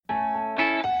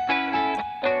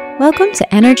Welcome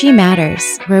to Energy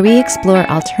Matters, where we explore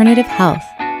alternative health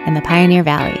in the Pioneer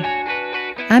Valley.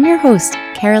 I'm your host,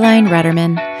 Caroline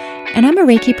Rudderman, and I'm a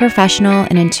Reiki professional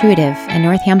and intuitive in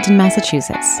Northampton,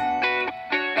 Massachusetts.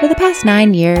 For the past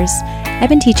 9 years, I've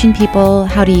been teaching people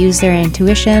how to use their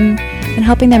intuition and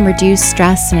helping them reduce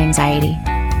stress and anxiety.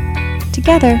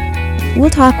 Together,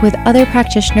 we'll talk with other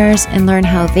practitioners and learn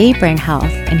how they bring health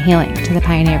and healing to the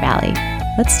Pioneer Valley.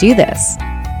 Let's do this.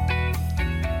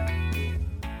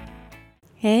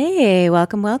 Hey,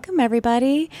 welcome,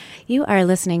 everybody. You are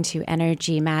listening to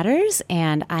Energy Matters,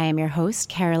 and I am your host,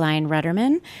 Caroline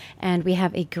Rudderman, and we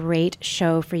have a great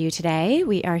show for you today.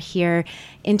 We are here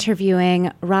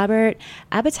interviewing Robert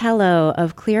Abbatiello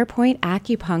of Clearpoint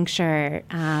Acupuncture.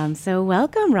 So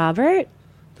welcome, Robert.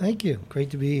 Thank you. Great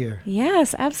to be here.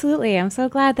 Yes, absolutely. I'm so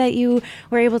glad that you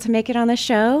were able to make it on the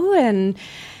show and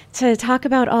to talk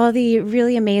about all the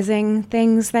really amazing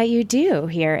things that you do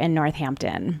here in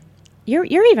Northampton. You're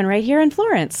even right here in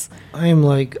Florence. I am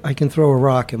like, I can throw a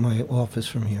rock at my office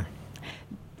from here.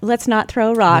 Let's not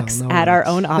throw rocks at our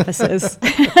own offices.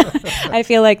 I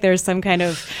feel like there's some kind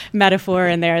of metaphor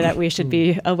in there that we should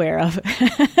be aware of.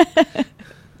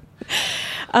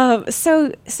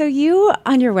 So you,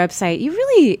 on your website,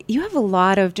 you have a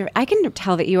lot of, I can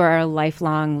tell that you are a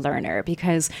lifelong learner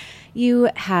because you're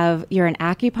an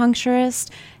acupuncturist,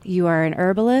 you are an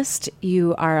herbalist,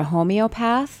 you are a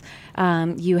homeopath,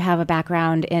 you have a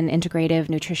background in integrative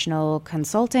nutritional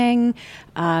consulting,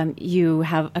 you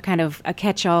have a kind of a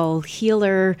catch-all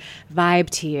healer vibe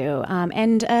to you,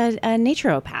 and a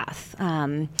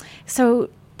naturopath. So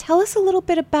tell us a little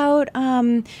bit about how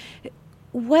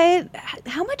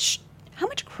much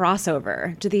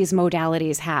crossover do these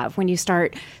modalities have when you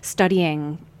start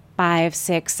studying 5,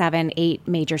 6, 7, 8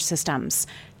 major systems?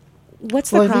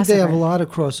 What's the crossover? I think they have a lot of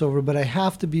crossover, but I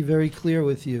have to be very clear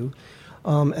with you.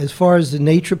 As far as the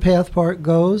naturopath part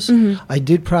goes, I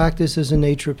did practice as a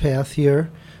naturopath here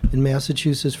in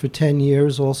Massachusetts for 10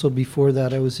 years. Also before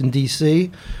that, I was in D.C.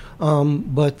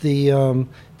 But the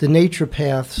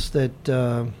naturopaths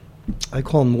that I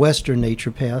call them Western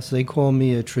naturopaths, they call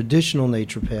me a traditional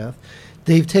naturopath.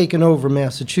 They've taken over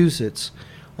Massachusetts.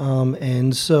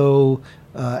 And so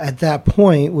at that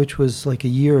point, which was like a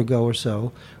year ago or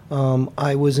so,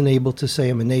 I wasn't able to say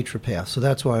I'm a naturopath. So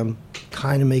that's why I'm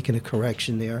kind of making a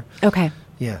correction there. Okay.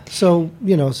 Yeah. So,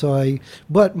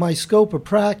 but my scope of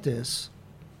practice.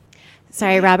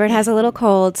 Sorry, Robert has a little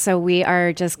cold, so we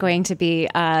are just going to be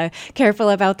careful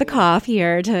about the cough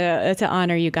here to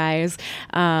honor you guys.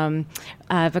 But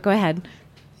go ahead.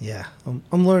 Yeah,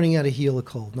 I'm learning how to heal a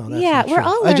cold. No, that's not we're true.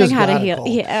 all learning how to heal.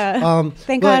 Yeah.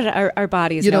 Thank God our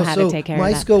bodies know how to take care of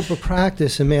that. My scope of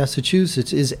practice in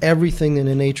Massachusetts is everything that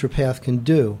a naturopath can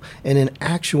do. And in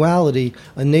actuality,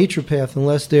 a naturopath,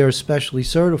 unless they are specially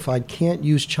certified, can't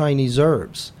use Chinese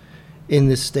herbs in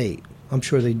this state. I'm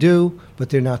sure they do, but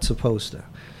they're not supposed to.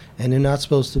 And they're not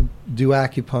supposed to do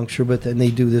acupuncture, but then they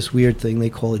do this weird thing.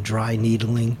 They call it dry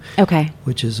needling. Okay.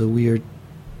 Which is a weird...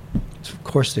 Of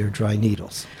course, they're dry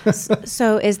needles.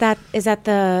 So is that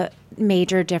the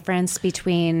major difference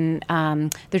between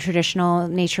the traditional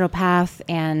naturopath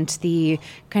and the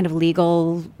kind of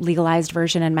legalized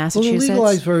version in Massachusetts? Well, the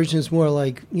legalized version is more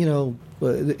like,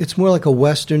 it's more like a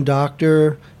Western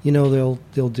doctor. They'll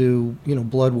do,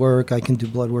 blood work. I can do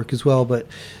blood work as well. But,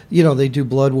 they do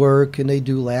blood work and they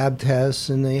do lab tests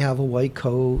and they have a white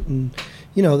coat and,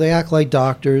 they act like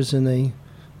doctors and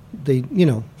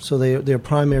they're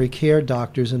primary care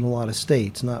doctors in a lot of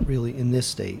states, not really in this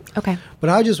state. Okay. But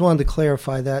I just wanted to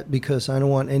clarify that because I don't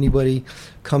want anybody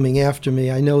coming after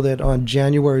me. I know that on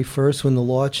January 1st, when the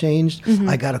law changed,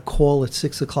 I got a call at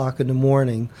 6 o'clock in the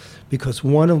morning because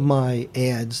one of my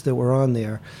ads that were on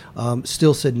there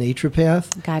still said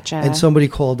naturopath. Gotcha. And somebody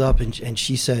called up and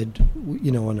she said,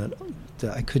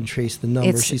 I couldn't trace the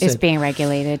number. It's being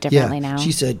regulated differently now.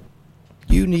 She said,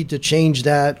 you need to change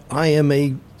that. I am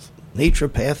a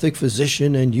naturopathic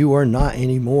physician and you are not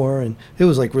anymore. And it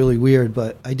was like really weird,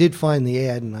 but I did find the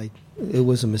ad and it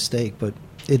was a mistake, but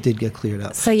it did get cleared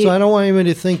up. So I don't want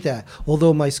anybody to think that,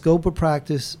 although my scope of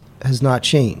practice has not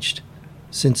changed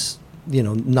since,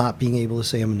 not being able to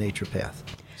say I'm a naturopath.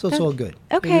 So it's all good.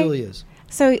 Okay. It really is.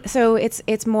 So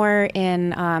it's more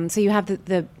in so you have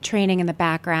the training in the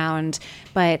background,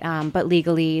 but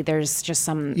legally there's just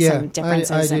some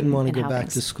differences. I didn't want to go back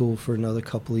things. to school for another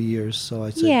couple of years, so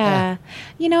I said,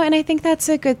 and I think that's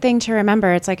a good thing to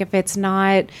remember. It's like if it's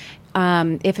not.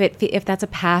 If that's a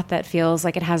path that feels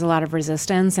like it has a lot of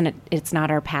resistance and it's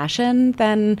not our passion,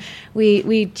 then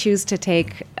we choose to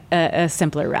take a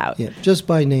simpler route. Yeah, just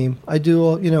by name. I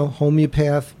do,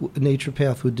 homeopath,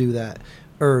 naturopath would do that.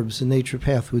 herbs, a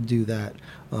naturopath would do that.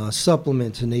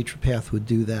 Supplements, a naturopath would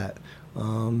do that.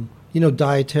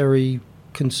 Dietary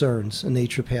concerns, a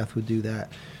naturopath would do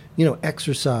that.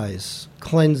 Exercise,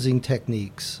 cleansing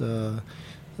techniques,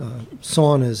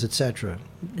 saunas, etc.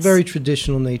 Very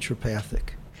traditional naturopathic.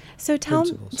 So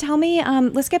tell me,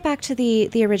 let's get back to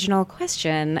the original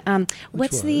question.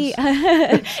 What's the?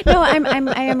 No, I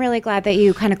am really glad that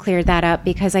you kind of cleared that up,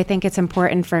 because I think it's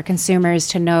important for consumers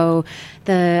to know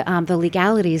the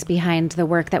legalities behind the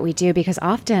work that we do, because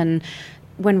often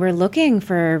when we're looking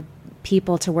for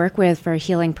people to work with, for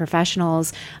healing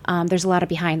professionals, there's a lot of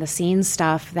behind the scenes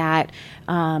stuff that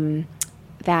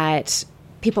that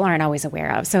people aren't always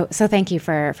aware of. So thank you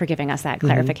for giving us that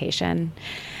clarification.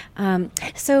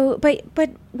 But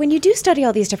when you do study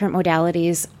all these different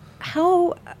modalities,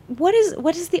 what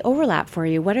is the overlap for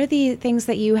you? What are the things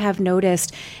that you have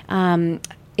noticed in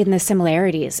the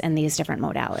similarities in these different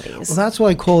modalities? Well, that's why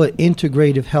I call it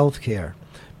integrative healthcare,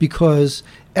 because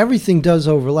everything does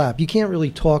overlap. You can't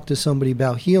really talk to somebody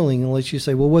about healing unless you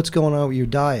say, well, what's going on with your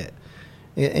diet?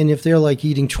 And if they're like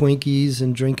eating Twinkies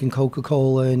and drinking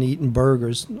Coca-Cola and eating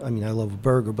burgers, I mean, I love a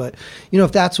burger, but,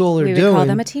 if that's all they're doing. We would call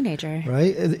them a teenager.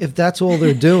 Right? If that's all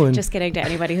they're doing. Just kidding to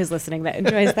anybody who's listening that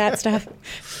enjoys that stuff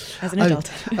as an adult.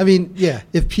 I mean, yeah,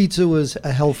 if pizza was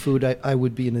a health food, I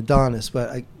would be an Adonis, but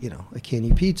I can't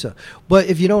eat pizza. But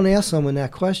if you don't ask someone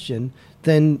that question,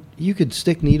 then you could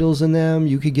stick needles in them,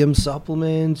 you could give them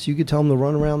supplements, you could tell them to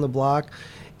run around the block.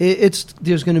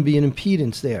 There's going to be an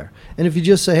impedance there. And if you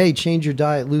just say, hey, change your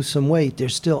diet, lose some weight,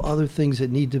 there's still other things that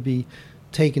need to be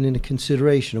taken into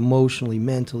consideration, emotionally,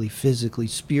 mentally, physically,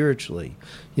 spiritually.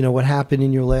 What happened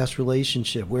in your last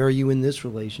relationship? Where are you in this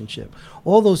relationship?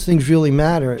 All those things really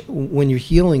matter when you're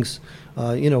healing's,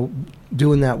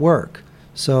 doing that work.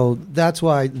 So that's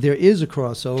why there is a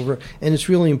crossover, and it's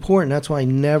really important. That's why I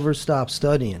never stop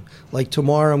studying. Like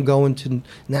tomorrow I'm going to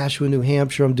Nashua, New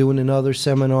Hampshire. I'm doing another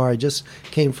seminar. I just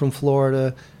came from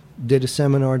Florida, did a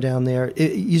seminar down there.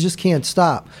 You just can't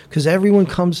stop, because everyone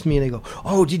comes to me and they go,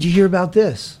 oh, did you hear about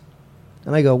this?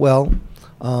 And I go, well,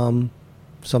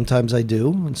 sometimes I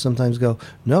do, and sometimes go,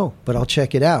 no, but I'll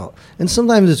check it out. And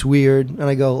sometimes it's weird, and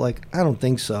I go, like, I don't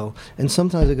think so. And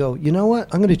sometimes I go, you know what?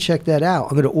 I'm going to check that out.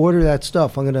 I'm going to order that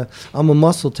stuff. I'm a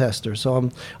muscle tester,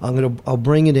 so I'll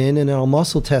bring it in, and then I'll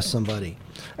muscle test somebody.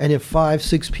 And if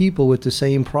 5-6 people with the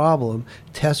same problem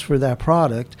test for that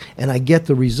product, and I get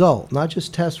the result, not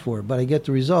just test for it, but I get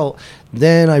the result,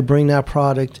 then I bring that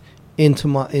product into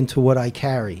what I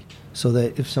carry, so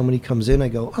that if somebody comes in, I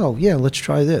go, oh yeah, let's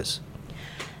try this.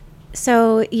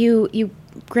 So you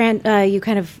kind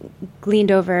of gleaned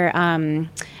over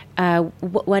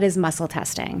what is muscle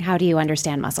testing? How do you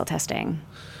understand muscle testing?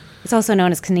 It's also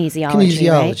known as kinesiology, right?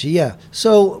 Kinesiology, yeah.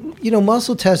 So,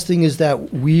 muscle testing is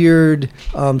that weird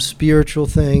spiritual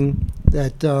thing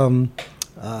that,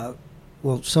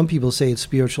 some people say it's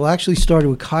spiritual. Actually started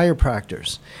with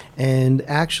chiropractors. And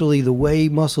actually the way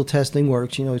muscle testing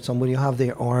works, somebody will have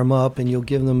their arm up and you'll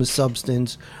give them a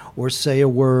substance or say a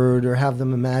word or have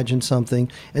them imagine something.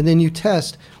 And then you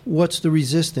test, what's the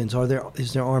resistance?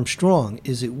 Is their arm strong?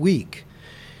 Is it weak?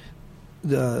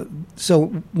 So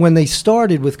when they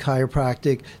started with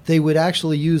chiropractic, they would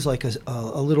actually use like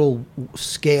a little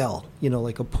scale,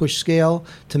 like a push scale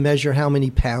to measure how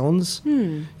many pounds.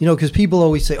 Because people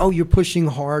always say, oh, you're pushing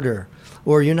harder,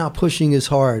 or you're not pushing as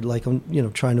hard, like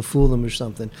I'm, trying to fool them or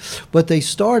something. But they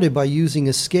started by using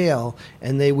a scale,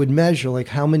 and they would measure like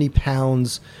how many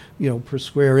pounds, per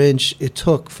square inch it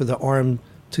took for the arm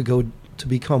to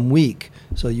become weak.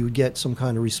 So you would get some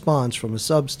kind of response from a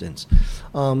substance.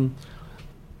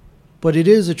 But it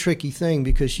is a tricky thing,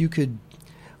 because you could,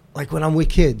 like when I'm with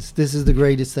kids, this is the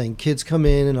greatest thing. Kids come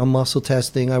in and I'm muscle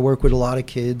testing. I work with a lot of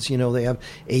kids, they have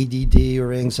ADD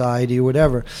or anxiety or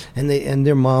whatever. And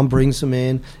their mom brings them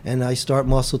in and I start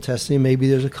muscle testing. Maybe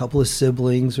there's a couple of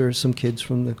siblings or some kids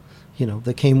from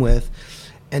that came with.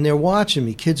 And they're watching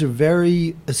me. Kids are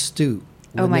very astute.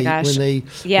 When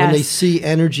they see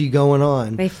energy going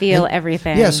on. They feel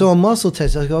everything. Yeah, so a muscle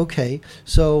test, I go, okay.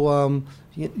 So,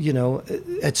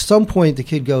 at some point the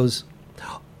kid goes,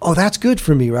 oh, that's good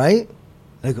for me, right?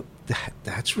 And I go,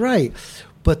 that's right.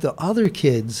 But the other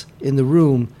kids in the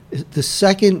room, the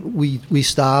second we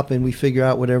stop and we figure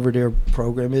out whatever their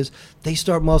program is, they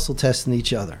start muscle testing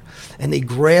each other. And they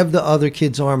grab the other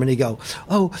kid's arm and they go,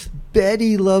 oh,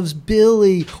 Betty loves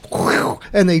Billy.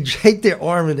 And they take their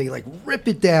arm and they like rip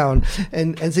it down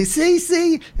and say,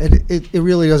 see? And it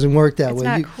really doesn't work that way.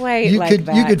 It's not quite like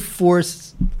that. You could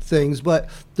force things, but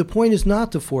the point is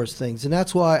not to force things. And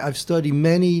that's why I've studied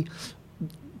many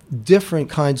different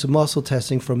kinds of muscle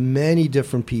testing from many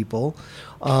different people.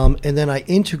 And then I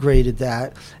integrated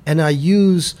that, and I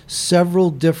use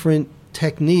several different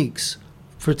techniques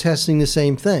for testing the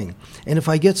same thing. And if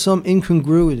I get some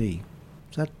incongruity,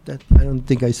 I don't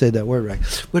think I said that word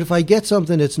right, but if I get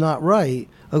something that's not right,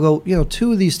 I'll go,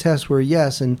 2 of these tests were a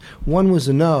yes and 1 was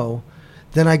a no.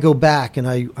 Then I go back and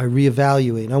I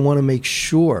reevaluate. And I want to make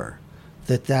sure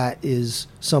that is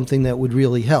something that would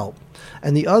really help.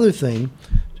 And the other thing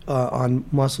on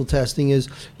muscle testing is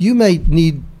you may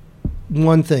need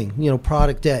one thing,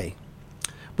 product A,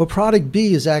 but product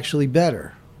B is actually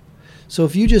better. So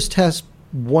if you just test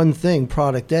one thing,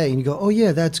 product A, and you go, oh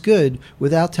yeah, that's good,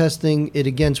 without testing it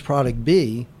against product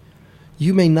B,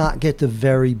 you may not get the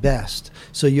very best.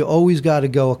 So you always got to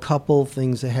go a couple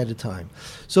things ahead of time.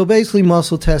 So basically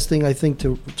muscle testing, I think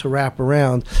to wrap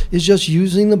around, is just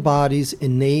using the body's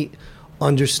innate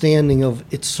understanding of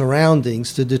its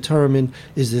surroundings to determine,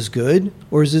 is this good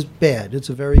or is this bad? It's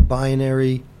a very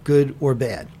binary, good or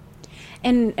bad.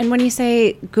 And when you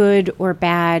say good or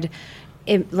bad,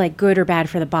 like good or bad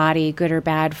for the body, good or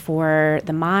bad for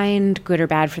the mind, good or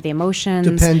bad for the emotions?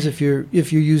 Depends if you're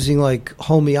using like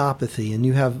homeopathy and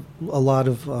you have a lot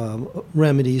of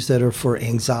remedies that are for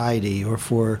anxiety or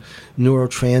for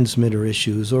neurotransmitter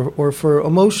issues or for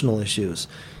emotional issues.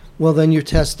 Well, then you're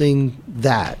testing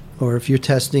that. Or if you're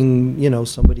testing,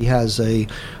 somebody has a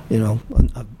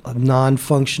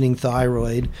non-functioning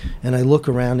thyroid, and I look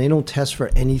around, they don't test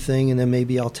for anything, and then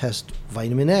maybe I'll test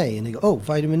vitamin A, and they go, oh,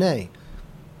 vitamin A.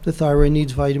 The thyroid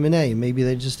needs vitamin A, and maybe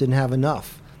they just didn't have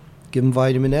enough. Give them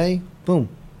vitamin A, boom,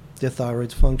 their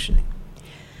thyroid's functioning.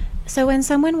 So when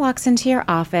someone walks into your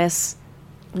office,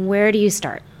 where do you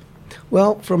start?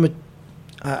 Well,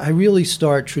 I really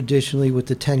start traditionally with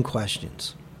the 10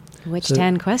 questions. Which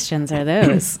 10 questions are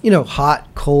those? Hot,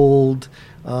 cold,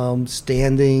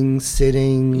 standing,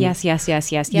 sitting. Yes.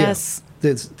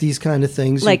 These kind of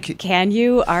things. Like, can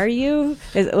you? Are you?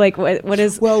 What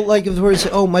is? Well, like if we say,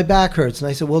 oh, my back hurts. And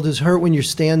I said, well, does it hurt when you're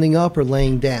standing up or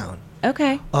laying down?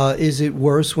 Okay. Is it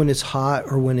worse when it's hot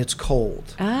or when it's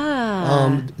cold?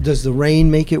 Ah. Does the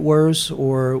rain make it worse,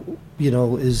 or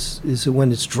is it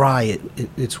when it's dry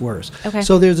it's worse? Okay.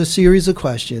 So there's a series of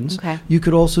questions. Okay. You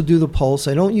could also do the pulse.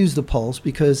 I don't use the pulse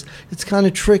because it's kind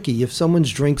of tricky. If someone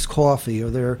drinks coffee or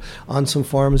they're on some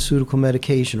pharmaceutical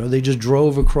medication or they just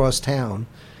drove across town,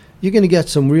 you're going to get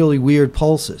some really weird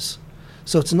pulses.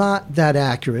 So it's not that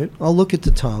accurate. I'll look at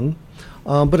the tongue.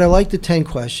 But I like the 10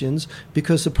 questions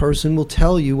because the person will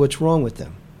tell you what's wrong with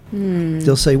them.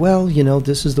 They'll say, well,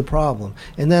 this is the problem.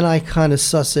 And then I kind of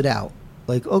suss it out.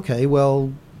 Like, okay,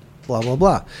 well, blah, blah,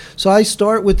 blah. So I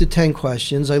start with the 10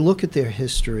 questions. I look at their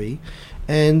history.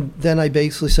 And then I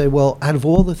basically say, well, out of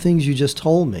all the things you just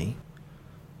told me,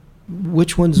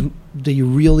 which ones do you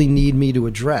really need me to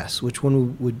address? Which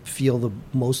one would feel the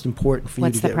most important for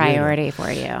you to get rid of? What's the priority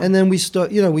for you? And then we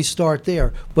start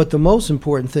there. But the most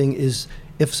important thing is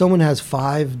if someone has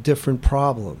 5 different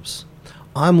problems,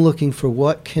 I'm looking for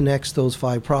what connects those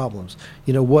 5 problems.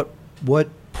 What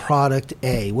product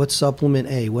A, what supplement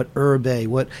A, what herb A,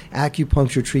 what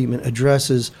acupuncture treatment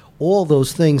addresses all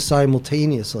those things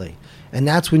simultaneously. And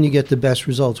that's when you get the best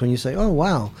results, when you say, oh,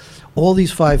 wow, all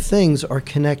these 5 things are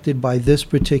connected by this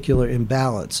particular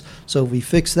imbalance. So if we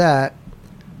fix that,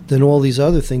 then all these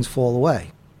other things fall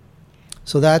away.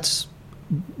 So that's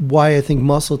why I think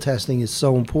muscle testing is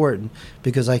so important,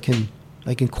 because I can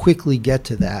quickly get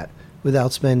to that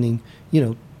without spending,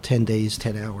 10 days,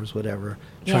 10 hours, whatever,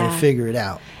 trying to figure it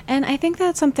out. And I think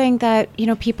that's something that,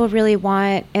 people really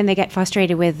want, and they get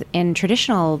frustrated with in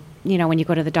traditional, when you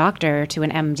go to the doctor, to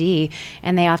an MD,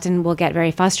 and they often will get very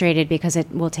frustrated because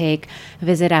it will take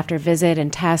visit after visit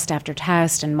and test after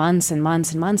test and months and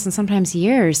months and months and sometimes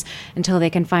years until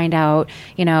they can find out,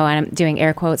 and I'm doing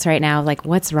air quotes right now, like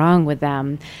what's wrong with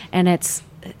them. And it's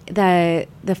the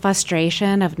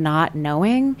frustration of not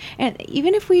knowing. And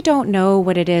even if we don't know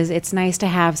what it is, it's nice to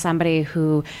have somebody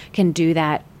who can do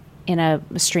that in a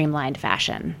streamlined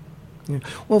fashion. Yeah.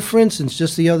 Well, for instance,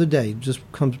 just the otto day,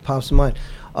 pops to mind.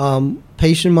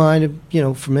 Patient of mine,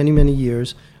 for many, many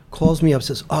years, calls me up,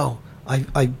 says, oh,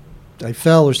 I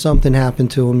fell or something happened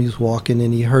to him. He was walking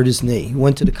and he hurt his knee. He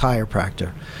went to the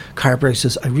chiropractor. Chiropractor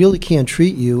says, I really can't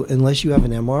treat you unless you have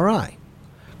an MRI,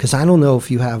 because I don't know if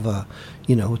you have a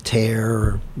tear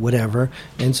or whatever,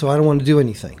 and so I don't want to do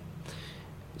anything.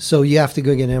 So you have to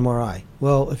go get an MRI.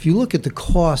 Well, if you look at the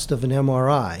cost of an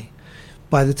MRI,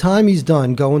 by the time he's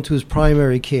done going to his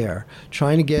primary care,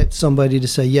 trying to get somebody to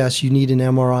say, yes, you need an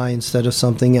MRI instead of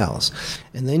something else,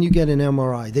 and then you get an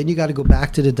MRI, then you got to go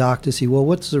back to the doctor to see, well,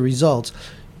 what's the results?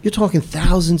 You're talking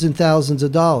thousands and thousands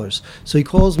of dollars. So he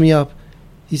calls me up.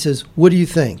 he says, what do you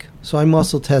think? So I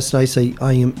muscle test, and I say,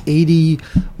 I am 80,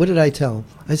 what did I tell him?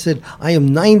 I said, I am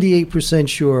 98%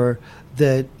 sure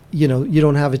that, you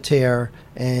don't have a tear,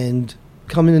 and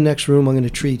come in the next room, I'm going to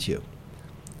treat you.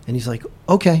 And he's like,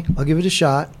 okay, I'll give it a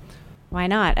shot. Why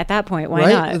not? At that point, why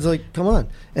right? not? It's like, come on.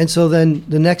 And so then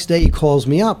the next day he calls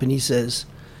me up and he says,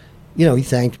 he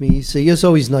thanked me. He said, it's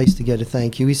always nice to get a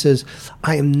thank you. He says,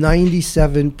 I am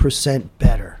 97%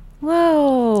 better.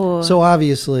 Whoa. So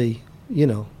obviously,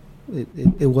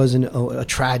 it wasn't a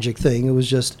tragic thing. It was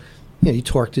just, he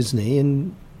torqued his knee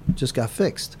and just got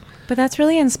fixed. But that's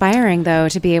really inspiring, though,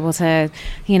 to be able to,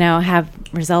 have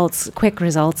quick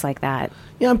results like that.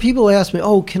 Yeah, and people ask me,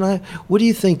 what do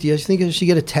you think? Do you think I should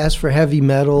get a test for heavy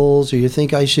metals, or you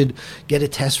think I should get a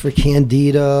test for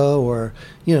candida, or,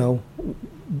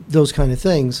 those kind of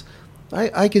things?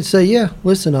 I could say, yeah,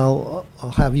 listen, I'll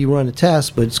have you run a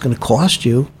test, but it's going to cost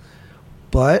you.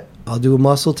 But I'll do a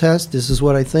muscle test. This is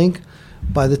what I think.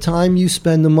 By the time you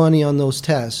spend the money on those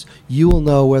tests, you will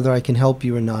know whether I can help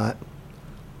you or not.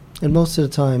 And most of the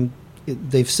time,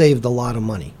 they've saved a lot of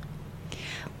money.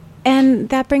 And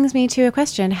that brings me to a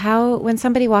question. When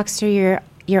somebody walks through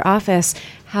your office,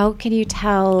 how can you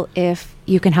tell if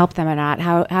you can help them or not?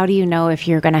 How do you know if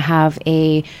you're going to have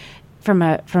from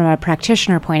a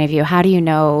practitioner point of view, how do you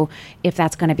know if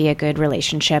that's going to be a good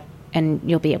relationship and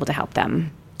you'll be able to help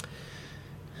them?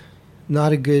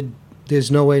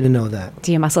 There's no way to know that.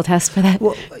 Do you muscle test for that?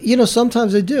 Well,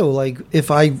 sometimes I do. Like, if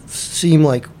I seem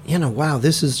like, wow,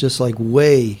 this is just like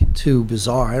way too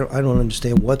bizarre. I don't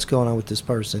understand what's going on with this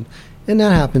person. And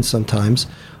that happens sometimes.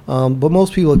 But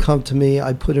most people that come to me,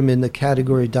 I put them in the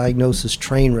category diagnosis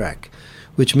train wreck,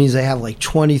 which means they have like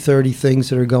 20, 30 things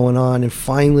that are going on. And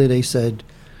finally they said,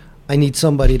 I need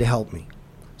somebody to help me.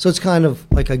 So it's kind of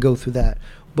like I go through that.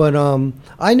 But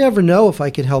I never know if I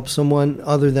could help someone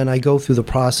other than I go through the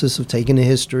process of taking a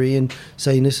history and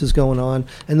saying this is going on.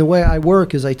 And the way I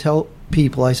work is I tell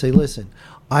people, I say, listen,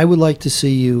 I would like to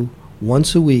see you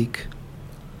once a week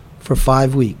for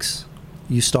 5 weeks.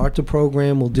 You start the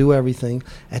program, we'll do everything.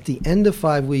 At the end of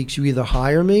 5 weeks, you either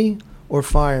hire me or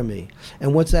fire me.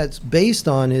 And what that's based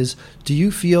on is, do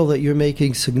you feel that you're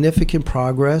making significant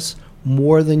progress,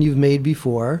 more than you've made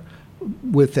before,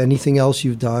 with anything else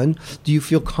you've done? Do you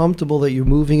feel comfortable that you're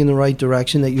moving in the right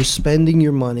direction, that you're spending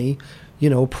your money,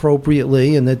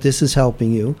 appropriately, and that this is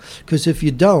helping you? Because if you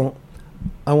don't,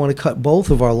 I want to cut both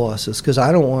of our losses, because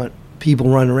I don't want people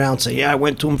running around saying, yeah, I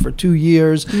went to him for 2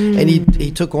 years and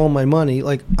he took all my money.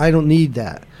 Like, I don't need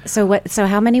that. So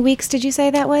how many weeks did you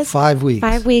say that was? 5 weeks.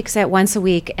 5 weeks at once a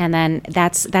week, and then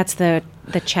that's the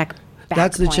check.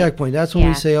 That's the checkpoint. That's when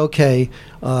we say, okay,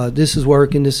 this is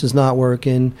working, this is not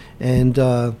working, and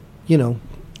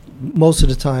most of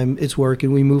the time it's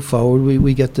working. We move forward.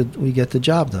 We get the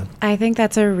job done. I think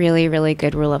that's a really, really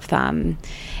good rule of thumb.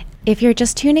 If you're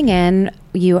just tuning in,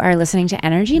 you are listening to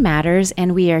Energy Matters,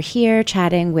 and we are here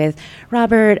chatting with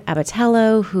Robert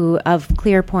Abbatiello, who of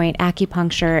ClearPoint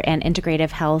Acupuncture and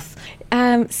Integrative Health.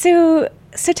 So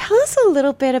tell us a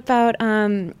little bit about.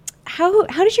 How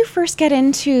did you first get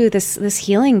into this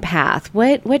healing path?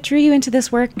 What drew you into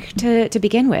this work to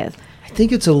begin with? I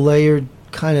think it's a layered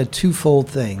kind of twofold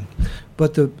thing.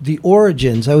 But the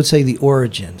origins, I would say the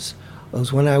origins,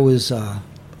 was when I was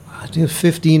I think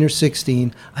 15 or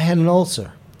 16, I had an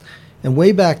ulcer. And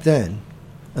way back then,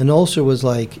 an ulcer was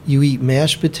like you eat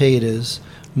mashed potatoes,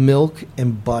 milk,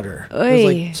 and butter. Oy. It was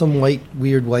like some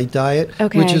weird white diet,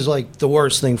 which is like the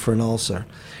worst thing for an ulcer.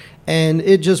 And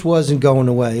it just wasn't going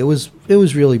away. It was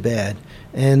really bad.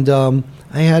 And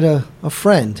I had a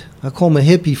friend, I call him a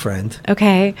hippie friend,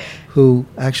 who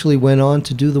actually went on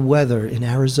to do the weather in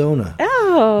Arizona.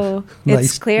 Oh,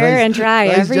 it's clear and dry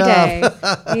every day.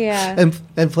 Yeah.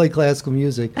 And play classical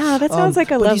music. Oh, that sounds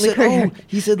like a lovely career.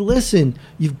 He said, listen,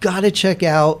 you've got to check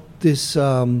out this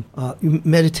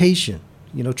meditation,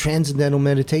 transcendental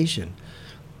meditation.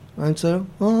 And so,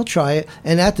 well, I'll try it.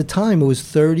 And at the time, it was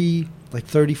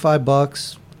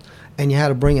 $35, and you had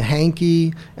to bring a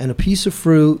hanky and a piece of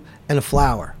fruit and a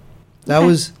flower. That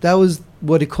was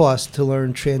what it cost to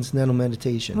learn transcendental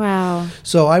meditation. Wow.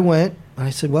 So I went, and I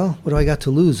said, well, what do I got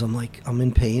to lose? I'm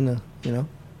in pain,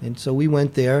 And so we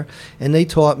went there, and they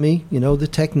taught me, the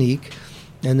technique.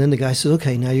 And then the guy said,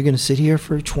 okay, now you're going to sit here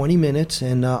for 20 minutes,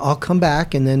 and I'll come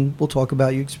back, and then we'll talk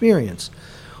about your experience.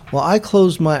 Well, I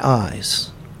closed my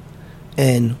eyes,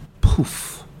 and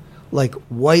poof, like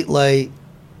white light,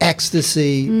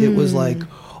 ecstasy. It was like,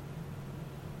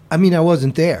 I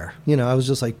wasn't there. I was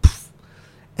just like, poof.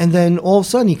 And then all of a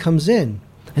sudden he comes in,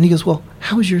 and he goes, well,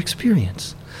 how was your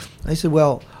experience? I said,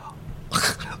 well,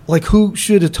 like, who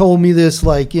should have told me this,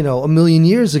 a million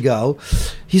years ago?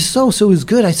 He's so it was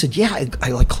good. I said, yeah.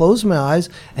 I like closed my eyes,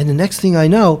 and the next thing I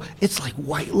know, it's like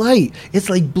white light. It's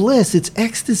like bliss. It's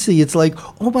ecstasy. It's like,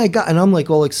 oh my God. And I'm like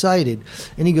all excited.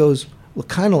 And he goes, well,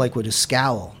 kind of like with a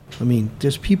scowl. I mean,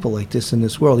 there's people like this in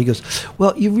this world. He goes,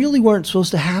 well, you really weren't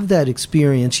supposed to have that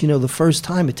experience, the first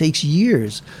time. It takes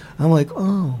years. I'm like,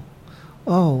 oh,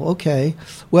 okay.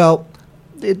 Well,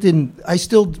 it didn't. I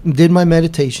still did my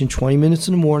meditation 20 minutes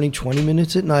in the morning, 20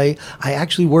 minutes at night. I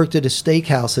actually worked at a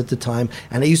steakhouse at the time,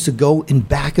 and I used to go in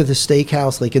back of the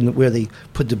steakhouse, like where they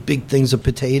put the big things of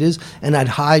potatoes, and I'd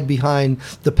hide behind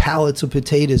the pallets of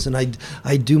potatoes, and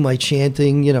I'd do my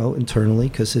chanting, internally,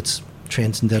 because it's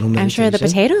transcendental meditation. I'm sure the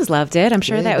potatoes loved it. I'm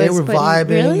sure that was putting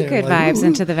really good vibes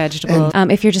into the vegetable.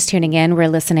 If you're just tuning in, you're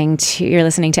listening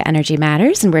to Energy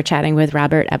Matters, and we're chatting with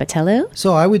Robert Abbatiello.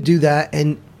 So I would do that,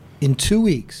 and in 2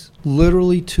 weeks,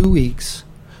 literally 2 weeks,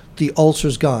 the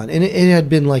ulcer's gone. And it had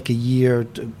been like a year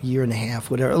and a half,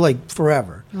 whatever, like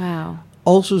forever. Wow.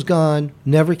 Ulcer's gone,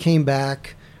 never came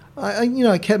back.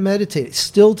 I kept meditating.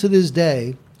 Still to this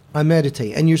day, I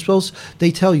meditate. And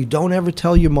they tell you, don't ever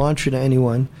tell your mantra to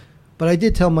anyone. But I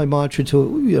did tell my mantra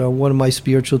to one of my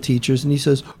spiritual teachers, and he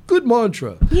says, "Good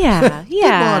mantra." Yeah, Good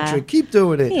mantra. Keep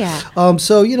doing it. Yeah.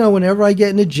 So whenever I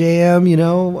get in a jam,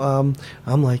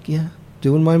 I'm like, yeah,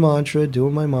 doing my mantra.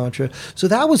 So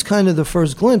that was kind of the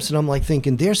first glimpse, and I'm like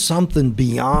thinking, there's something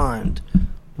beyond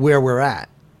where we're at.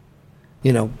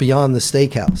 Beyond the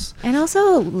steakhouse. And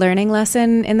also learning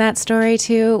lesson in that story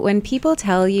too, when people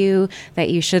tell you that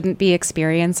you shouldn't be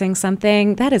experiencing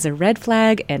something, that is a red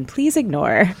flag, and please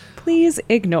ignore. Please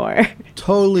ignore.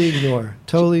 Totally ignore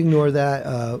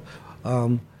that.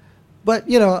 But,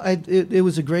 it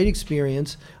was a great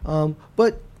experience.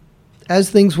 But as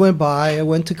things went by, I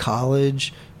went to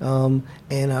college, and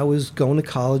I was going to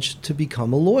college to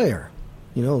become a lawyer.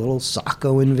 A little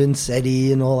Sacco and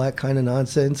Vanzetti and all that kind of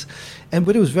nonsense.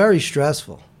 But it was very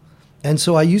stressful. And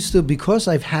so I used to, because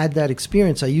I've had that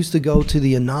experience, I used to go to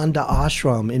the Ananda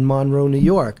Ashram in Monroe, New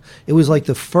York. It was like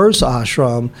the first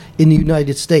ashram in the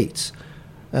United States.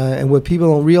 And what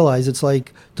people don't realize, it's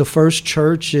like the first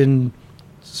church in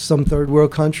some third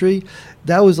world country.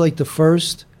 That was like the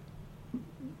first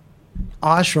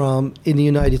ashram in the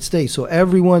United States. So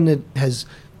everyone that has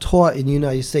taught in the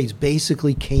United States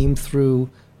basically came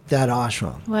through that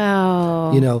ashram.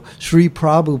 Wow. Sri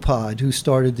Prabhupada, who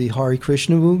started the Hare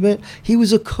Krishna movement, he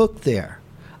was a cook there.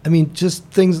 I mean, just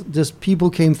people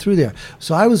came through there.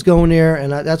 So I was going there,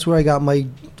 and that's where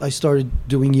I started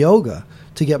doing yoga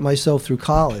to get myself through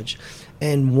college.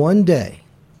 And one day,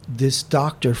 this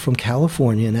doctor from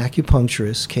California, an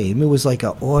acupuncturist, came. It was like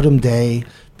an autumn day,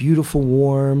 beautiful,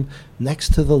 warm,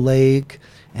 next to the lake.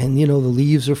 And, the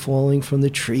leaves are falling from the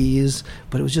trees.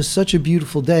 But it was just such a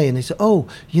beautiful day. And they said,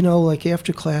 like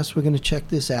after class, we're going to check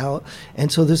this out. And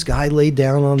so this guy laid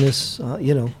down on this,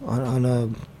 on a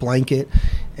blanket.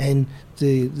 And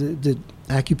the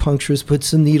acupuncturist put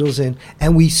some needles in.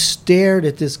 And we stared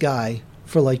at this guy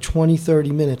for like 20,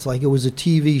 30 minutes like it was a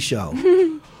TV show.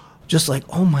 Just like,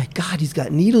 oh, my God, he's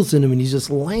got needles in him. And he's just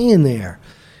laying there.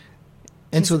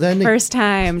 And so then first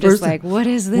time, what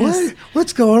is this?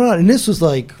 What's going on? And this was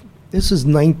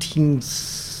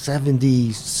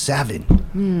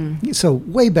 1977. So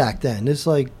way back then. It's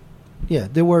like,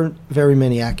 there weren't very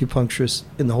many acupuncturists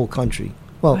in the whole country.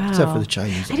 Well, wow. Except for the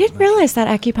Chinese. I didn't realize that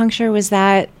acupuncture was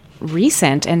that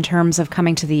recent in terms of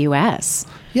coming to the U.S.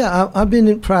 Yeah, I've been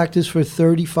in practice for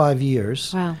 35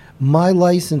 years. Wow. My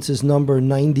license is number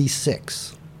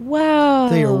 96. Wow.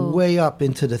 They are way up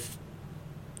into the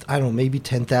maybe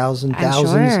 10,000,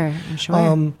 thousands. I'm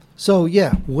sure. So,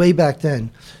 way back then.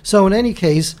 So, in any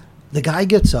case, the guy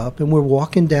gets up, and we're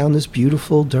walking down this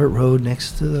beautiful dirt road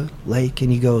next to the lake, and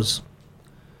he goes,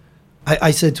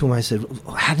 I said to him,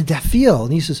 how did that feel?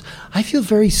 And he says, I feel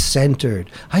very centered.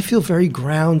 I feel very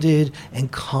grounded and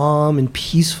calm and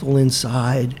peaceful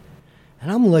inside.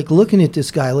 And I'm like looking at this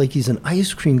guy like he's an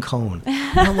ice cream cone.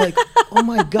 And I'm like, oh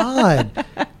my God,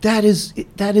 that is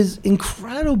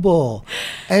incredible.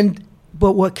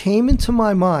 But what came into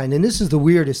my mind, and this is the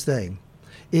weirdest thing,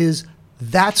 is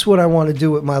that's what I want to do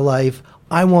with my life.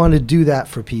 I want to do that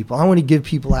for people. I want to give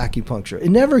people acupuncture. It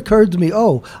never occurred to me,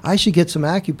 I should get some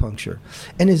acupuncture.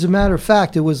 And as a matter of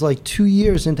fact, it was like 2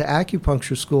 years into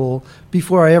acupuncture school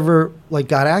before I ever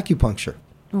got acupuncture.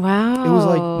 Wow. It was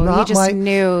like not you just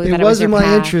knew that it wasn't my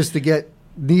path. interest to get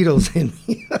needles in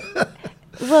me.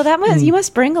 Well, you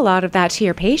must bring a lot of that to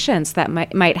your patients that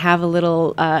might have a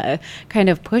little kind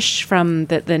of push from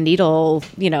the needle,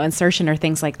 insertion or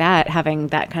things like that, having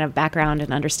that kind of background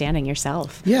and understanding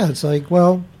yourself. Yeah, it's like,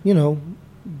 but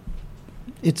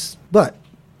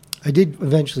I did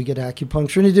eventually get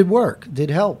acupuncture, and it did work. It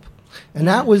did help. And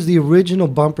that was the original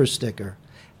bumper sticker.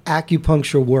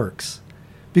 Acupuncture works.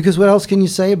 Because what else can you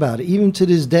say about it? Even to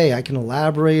this day, I can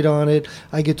elaborate on it.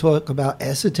 I could talk about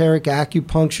esoteric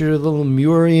acupuncture, the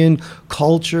Lemurian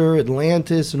culture,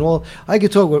 Atlantis, and all. I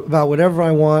could talk about whatever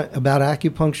I want about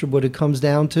acupuncture. What it comes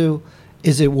down to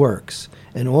is it works.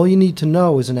 And all you need to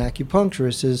know as an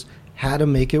acupuncturist is how to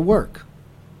make it work.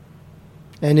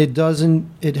 And it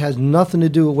has nothing to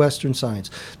do with Western science.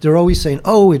 They're always saying,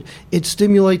 oh, it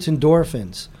stimulates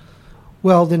endorphins.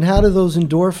 Well, then how do those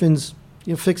endorphins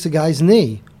fix a guy's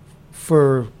knee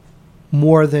for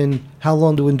more than, how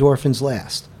long do endorphins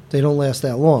last? They don't last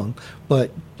that long.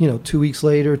 But, 2 weeks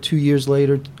later, 2 years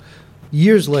later,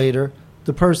 years later,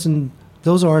 the person,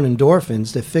 those aren't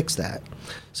endorphins that fix that.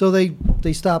 So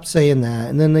they stop saying that,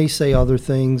 and then they say other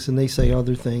things, and they say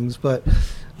other things. But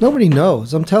nobody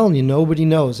knows. I'm telling you, nobody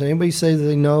knows. Anybody say that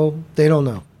they know, they don't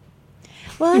know.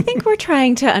 Well, I think we're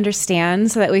trying to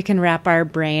understand so that we can wrap our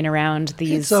brain around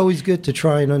these. It's always good to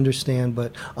try and understand,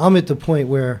 but I'm at the point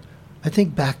where I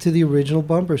think back to the original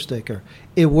bumper sticker.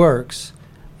 It works.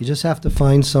 You just have to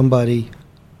find somebody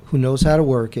who knows how to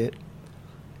work it.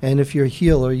 And if you're a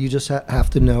healer, you just have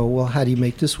to know, well, how do you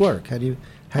make this work? How do you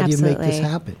make this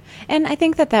happen? And I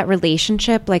think that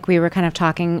relationship, like we were kind of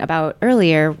talking about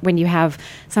earlier, when you have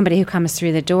somebody who comes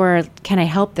through the door, can I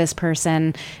help this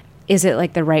person? Is it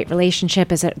like the right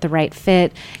relationship? Is it the right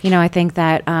fit? I think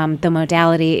that the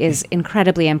modality is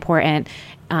incredibly important.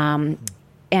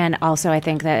 And also I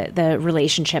think that the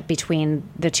relationship between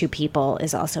the two people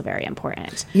is also very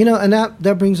important. And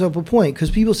that brings up a point,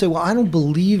 because people say, well, I don't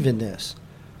believe in this.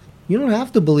 You don't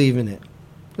have to believe in it.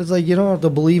 It's like you don't have to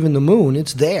believe in the moon.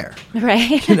 It's there.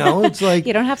 Right. It's like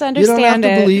you don't have to understand it. You don't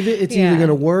have to believe it. It's either going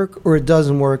to work or it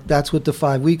doesn't work. That's what the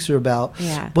 5 weeks are about.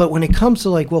 Yeah. But when it comes to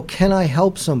well, can I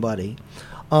help somebody?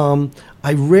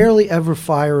 I rarely ever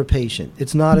fire a patient.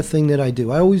 It's not a thing that I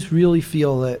do. I always really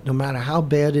feel that no matter how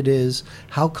bad it is,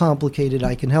 how complicated,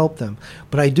 I can help them.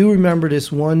 But I do remember this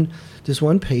one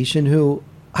patient who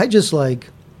I just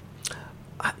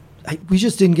we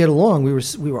just didn't get along.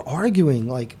 We were arguing.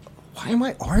 Why am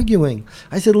I arguing?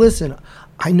 I said, listen,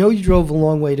 I know you drove a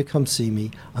long way to come see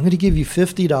me. I'm going to give you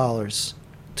 $50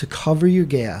 to cover your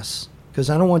gas because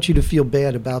I don't want you to feel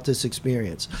bad about this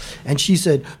experience. And she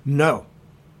said, no.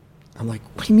 I'm like,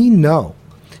 what do you mean no?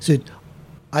 She said,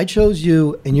 I chose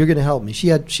you and you're going to help me. She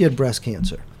had breast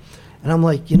cancer. And I'm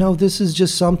like, this is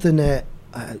just something that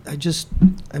I just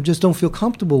don't feel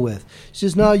comfortable with. She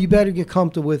says, no, you better get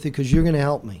comfortable with it because you're going to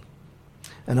help me.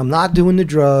 And I'm not doing the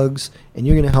drugs, and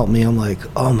you're going to help me. I'm like,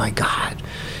 oh, my God.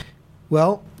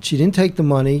 Well, she didn't take the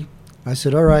money. I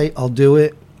said, all right, I'll do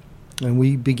it. And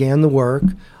we began the work.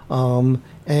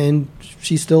 And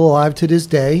she's still alive to this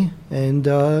day. And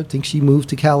I think she moved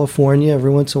to California.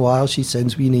 Every once in a while, she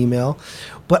sends me an email.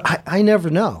 But I never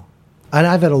know. And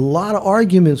I've had a lot of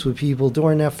arguments with people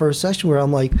during that first session where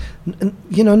I'm like,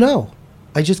 no.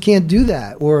 I just can't do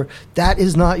that, or that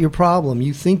is not your problem.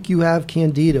 You think you have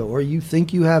candida, or you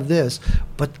think you have this,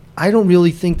 but I don't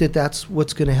really think that that's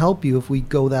what's going to help you if we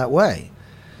go that way.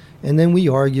 And then we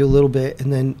argue a little bit,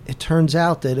 and then it turns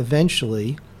out that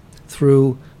eventually,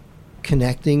 through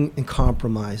connecting and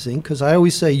compromising, because I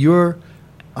always say,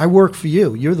 I work for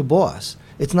you. You're the boss.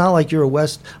 It's not like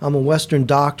I'm a Western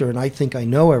doctor and I think I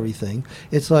know everything.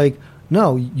 It's like,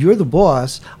 no, you're the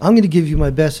boss. I'm going to give you my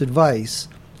best advice.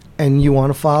 And you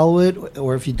want to follow it,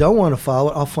 or if you don't want to follow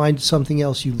it, I'll find something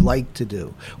else you like to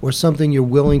do, or something you're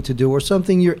willing to do, or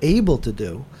something you're able to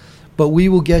do. But we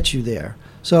will get you there.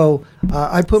 So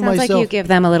I put myself. Sounds like you give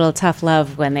them a little tough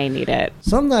love when they need it.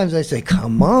 Sometimes I say,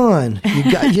 "Come on,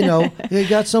 you got you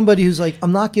got somebody who's like,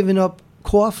 I'm not giving up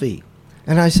coffee,"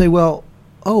 and I say, "Well,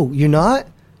 oh, you're not?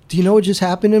 Do you know what just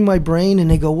happened in my brain?"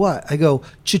 And they go, "What?" I go,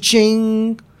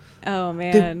 "Cha-ching." Oh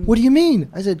man. What do you mean?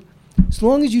 I said, as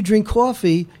long as you drink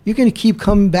coffee, you're going to keep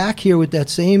coming back here with that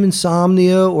same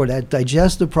insomnia or that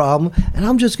digestive problem, and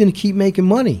I'm just going to keep making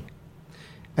money.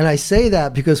 And I say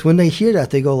that because when they hear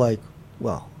that, they go like,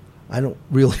 well, I don't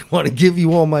really want to give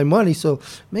you all my money, so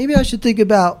maybe I should think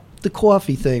about the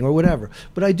coffee thing or whatever.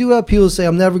 But I do have people say,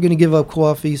 I'm never going to give up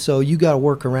coffee, so you got to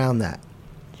work around that.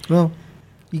 Well,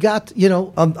 you got,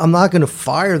 I'm not going to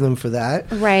fire them for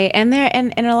that. Right. And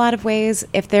in a lot of ways,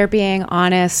 if they're being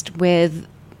honest with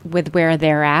where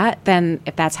they're at, then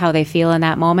if that's how they feel in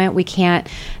that moment, we can't,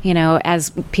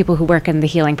 as people who work in the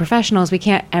healing professionals, we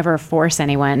can't ever force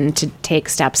anyone to take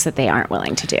steps that they aren't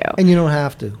willing to do. And you don't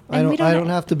have to. I don't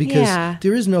have to, because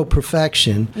there is no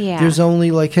perfection. Yeah. There's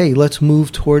only like, hey, let's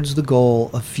move towards the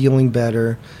goal of feeling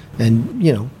better. And,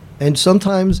 and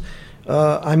sometimes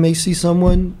I may see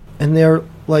someone and they're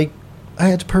like I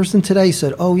had a person today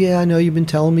said, oh, yeah, I know you've been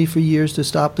telling me for years to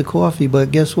stop the coffee,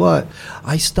 but guess what?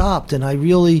 I stopped, and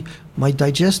my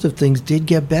digestive things did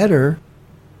get better.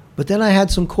 But then I had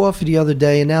some coffee the other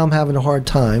day, and now I'm having a hard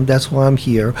time. That's why I'm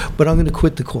here. But I'm going to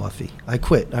quit the coffee. I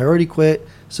quit. I already quit.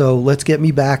 So let's get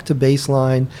me back to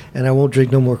baseline, and I won't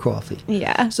drink no more coffee.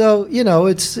 Yeah. So,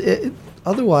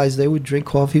 otherwise they would drink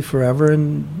coffee forever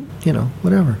and,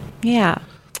 whatever. Yeah.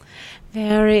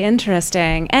 Very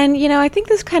interesting. And, I think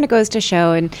this kind of goes to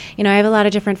show, and, I have a lot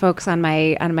of different folks on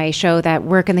my show that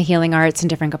work in the healing arts in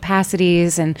different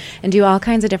capacities and do all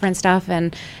kinds of different stuff.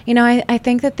 And, I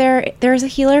think that there's a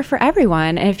healer for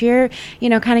everyone. And if you're,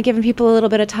 kind of giving people a little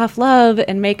bit of tough love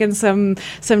and making some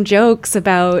jokes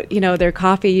about, their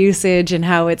coffee usage and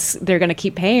how they're going to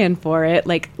keep paying for it,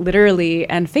 like literally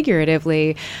and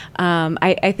figuratively,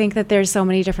 I think that there's so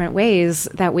many different ways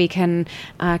that we can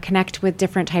connect with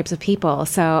different types of people.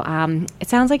 So it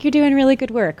sounds like you're doing really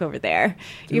good work over there,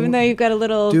 even though you've got a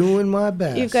little doing my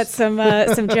best. You've got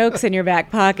some jokes in your back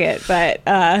pocket, but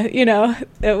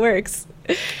it works.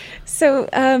 So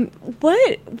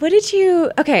what did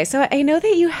you? Okay, so I know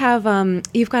that you have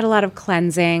you've got a lot of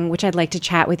cleansing, which I'd like to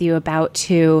chat with you about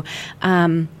too.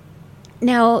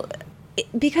 Now,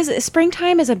 because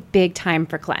springtime is a big time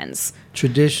for cleanse.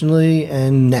 Traditionally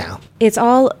and now. It's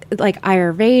all like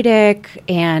Ayurvedic,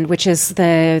 and which is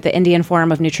the Indian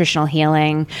form of nutritional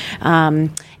healing.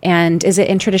 And is it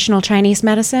in traditional Chinese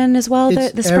medicine as well,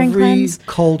 the spring cleanse? Every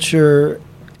culture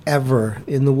ever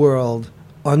in the world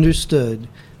understood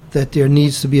that there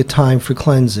needs to be a time for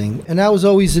cleansing. And that was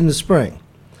always in the spring.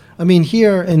 I mean,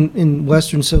 here in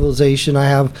Western civilization, I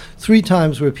have 3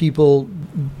 times where people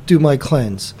do my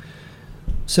cleanse.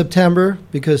 September,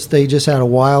 because they just had a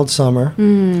wild summer,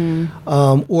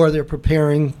 or they're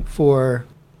preparing for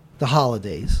the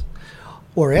holidays,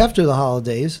 or after the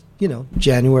holidays,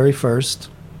 January 1st,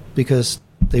 because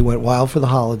they went wild for the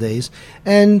holidays,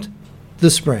 and the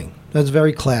spring. That's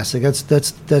very classic. That's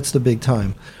the big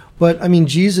time. But I mean,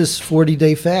 Jesus'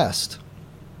 40-day fast,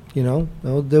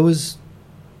 that was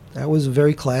a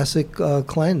very classic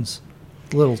cleanse.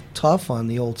 A little tough on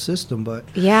the old system, but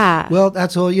yeah. Well,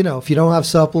 that's all. If you don't have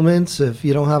supplements, if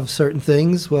you don't have certain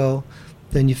things, well,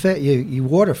 then you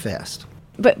water fast.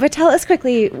 But tell us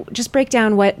quickly, just break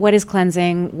down what is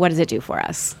cleansing. What does it do for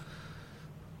us?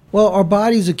 Well, our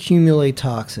bodies accumulate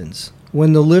toxins.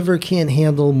 When the liver can't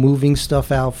handle moving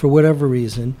stuff out for whatever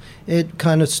reason, it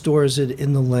kind of stores it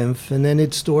in the lymph, and then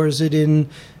it stores it in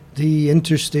the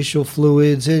interstitial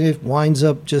fluids, and it winds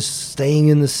up just staying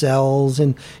in the cells,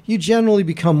 and you generally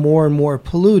become more and more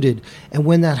polluted. And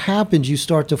when that happens, you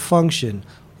start to function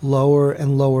lower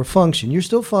and lower function. You're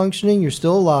still functioning, you're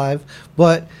still alive,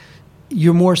 but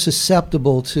you're more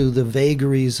susceptible to the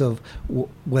vagaries of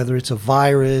whether it's a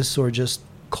virus or just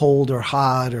cold or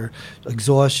hot or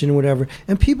exhaustion or whatever.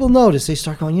 And people notice, they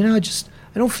start going, I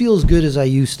don't feel as good as I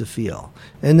used to feel.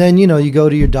 And then, you go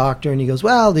to your doctor and he goes,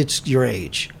 well, it's your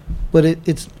age. But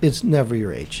it's never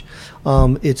your age.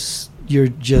 You're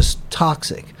just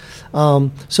toxic.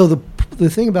 So the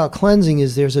thing about cleansing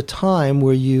is there's a time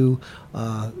where you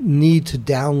need to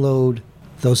download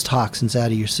those toxins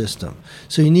out of your system.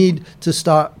 So you need to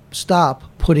stop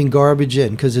putting garbage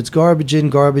in, because it's garbage in,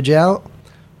 garbage out.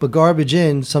 But garbage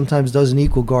in sometimes doesn't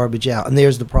equal garbage out, and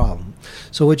there's the problem.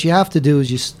 So what you have to do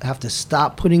is you have to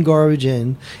stop putting garbage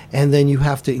in, and then you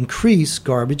have to increase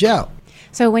garbage out.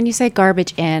 So when you say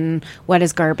garbage in, what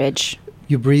is garbage?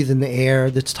 You breathe in the air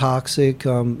that's toxic.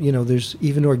 There's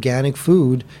even organic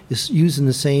food is using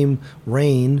the same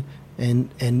rain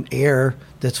and air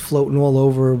that's floating all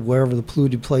over wherever the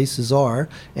polluted places are,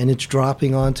 and it's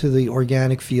dropping onto the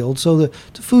organic field. So the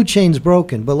food chain's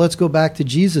broken. But let's go back to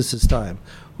Jesus' time.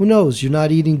 Who knows? You're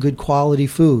not eating good quality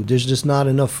food. There's just not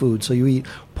enough food. So you eat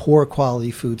poor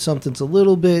quality food. Something's a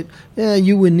little bit,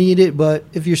 you wouldn't eat it, but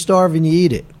if you're starving, you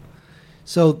eat it.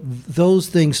 So those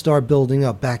things start building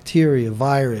up, bacteria,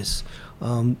 virus,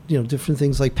 different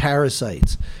things like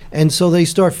parasites. And so they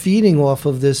start feeding off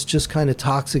of this just kind of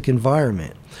toxic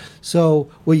environment. So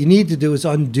what you need to do is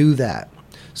undo that.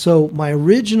 So my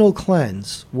original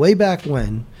cleanse, way back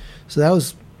when, so that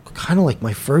was kind of like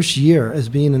my first year as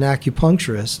being an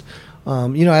acupuncturist. I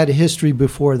had a history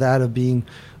before that of being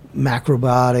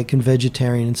macrobiotic and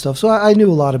vegetarian and stuff. So I knew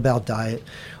a lot about diet.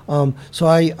 So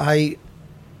I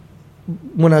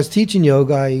when I was teaching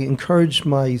yoga, I encouraged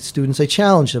my students, I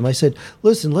challenged them. I said,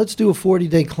 listen, let's do a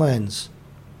 40-day cleanse,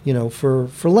 for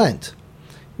Lent.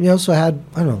 So I had,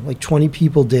 like 20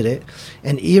 people did it.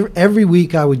 And every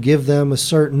week I would give them a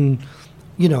certain,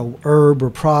 herb or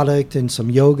product and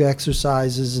some yoga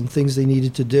exercises and things they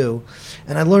needed to do.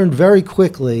 And I learned very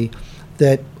quickly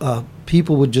that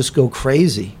people would just go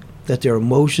crazy, that their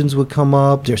emotions would come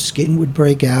up, their skin would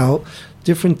break out,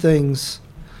 different things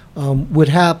would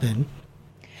happen.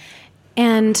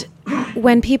 And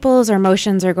when people's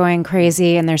emotions are going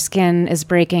crazy and their skin is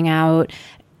breaking out,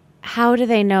 how do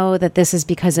they know that this is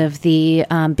because of the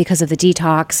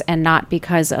detox and not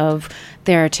because of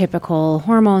their typical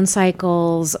hormone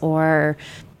cycles? Or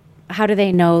how do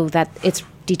they know that it's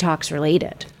detox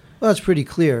related? Well, it's pretty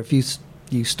clear. If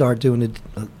you start doing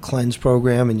a cleanse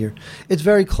program, and it's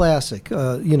very classic.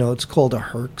 It's called a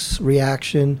Herx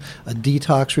reaction, a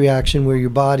detox reaction, where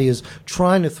your body is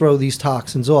trying to throw these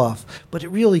toxins off, but it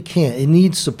really can't. It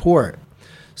needs support.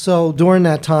 So during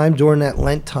that time, during that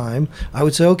Lent time, I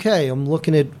would say, okay, I'm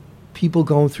looking at people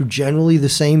going through generally the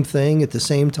same thing at the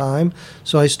same time.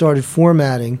 So I started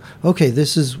formatting, okay,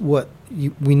 this is what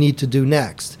we need to do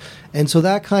next. And so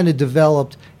that kind of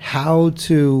developed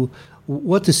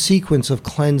what the sequence of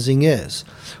cleansing is.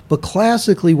 But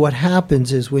classically what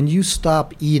happens is when you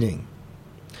stop eating,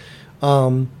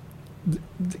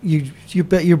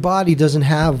 your body doesn't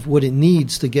have what it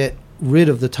needs to get rid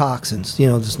of the toxins.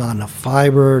 There's not enough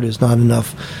fiber, there's not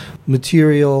enough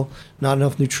material, not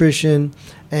enough nutrition,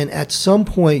 and at some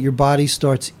point your body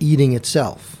starts eating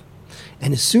itself.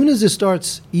 And as soon as it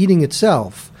starts eating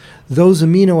itself, those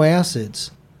amino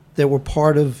acids that were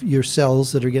part of your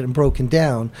cells that are getting broken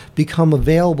down become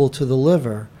available to the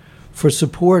liver for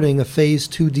supporting a phase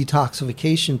 2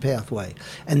 detoxification pathway.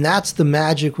 And that's the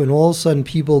magic when all of a sudden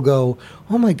people go,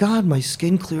 oh my God, my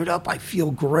skin cleared up, I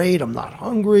feel great, I'm not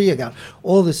hungry, I got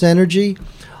all this energy.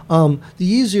 The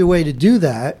easier way to do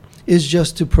that is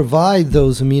just to provide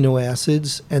those amino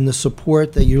acids and the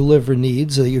support that your liver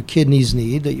needs, that your kidneys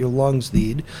need, that your lungs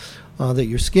need, that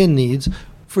your skin needs,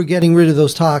 for getting rid of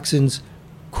those toxins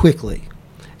quickly.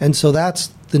 And so that's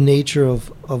the nature of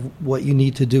what you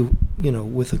need to do,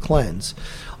 with a cleanse.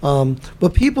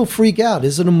 But people freak out.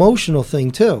 It's an emotional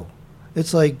thing too.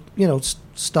 It's like,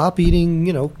 stop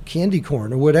eating, candy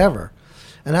corn or whatever.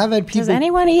 And I've had people. Does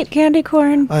anyone eat candy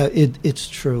corn? It's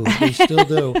true. They still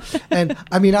do. And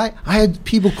I mean, I had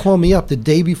people call me up the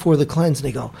day before the cleanse, and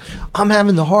they go, "I'm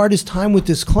having the hardest time with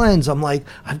this cleanse. I'm like,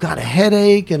 I've got a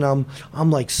headache, and I'm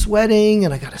like sweating,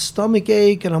 and I got a stomach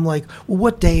ache." And I'm like, "Well,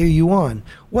 what day are you on?"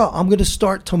 "Well, I'm going to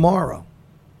start tomorrow."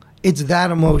 It's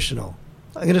that emotional.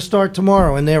 I'm going to start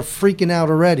tomorrow, and they're freaking out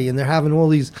already, and they're having all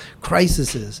these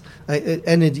crises.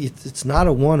 And it's not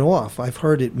a one-off. I've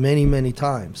heard it many, many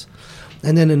times.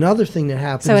 And then another thing that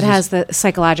happens. So it has the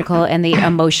psychological and the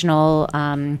emotional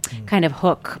kind of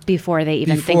hook before they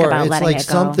even think about letting it go. It's like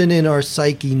something in our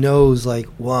psyche knows, like,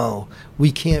 whoa,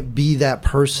 we can't be that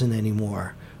person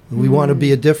anymore. We want to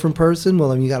be a different person. Well,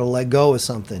 then you got to let go of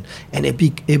something, and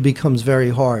it becomes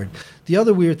very hard. The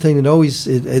other weird thing that always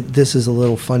this is a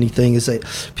little funny thing is that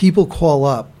people call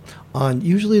up on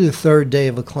usually the third day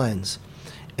of a cleanse.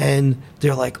 And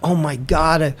they're like, oh my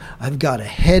God, I've got a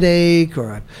headache,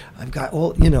 or I've got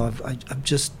all, I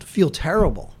just feel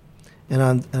terrible.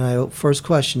 And first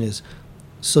question is,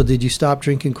 so did you stop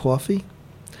drinking coffee?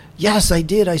 Yes, I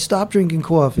did. I stopped drinking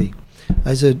coffee.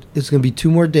 I said, it's going to be 2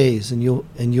 more days and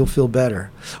you'll feel better.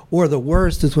 Or the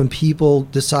worst is when people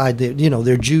decide that,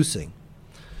 they're juicing,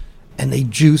 and they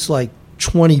juice like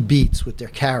 20 beets with their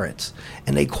carrots,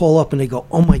 and they call up and they go,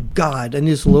 oh my God, and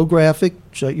it's a little graphic,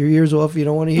 shut your ears off if you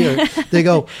don't want to hear it. They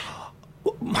go,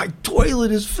 my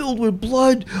toilet is filled with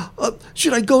blood,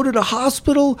 should I go to the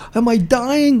hospital, am I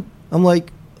dying? I'm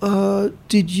like,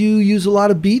 did you use a lot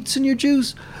of beets in your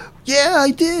juice? Yeah, I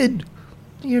did.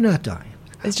 You're not dying.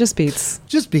 It's just beets.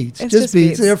 Just beets. It's just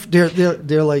beets. beets.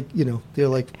 They're like, they're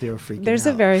freaking there's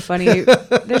out. a very funny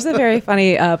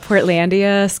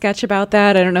Portlandia sketch about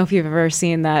that. I don't know if you've ever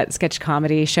seen that sketch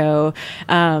comedy show.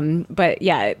 But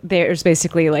yeah, there's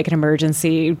basically like an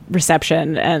emergency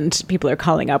reception, and people are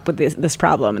calling up with this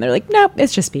problem, and they're like, nope,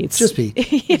 it's just beets. Just beets.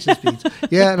 It's just beets.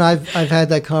 Yeah, and I've had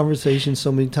that conversation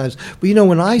so many times. But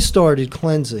when I started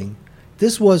cleansing,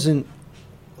 this wasn't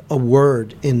a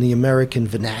word in the American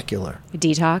vernacular.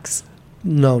 Detox?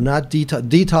 No, not detox.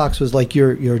 Detox was like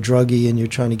you're a druggie and you're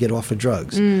trying to get off of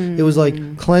drugs. It was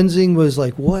like cleansing was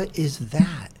like, what is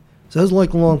that? So that was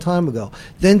like a long time ago.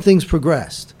 Then things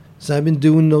progressed. So I've been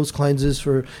doing those cleanses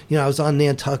for, I was on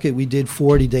Nantucket, we did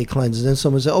 40-day cleanses. Then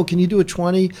someone said, oh, can you do a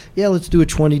 20? Yeah, let's do a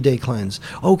 20-day cleanse.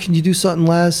 Oh, can you do something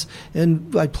less?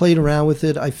 And I played around with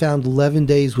it. I found 11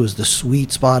 days was the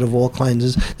sweet spot of all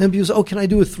cleanses. Then people said, oh, can I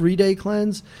do a 3-day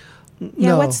cleanse?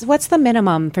 Yeah, no. What's the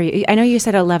minimum for you? I know you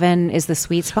said 11 is the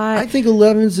sweet spot. I think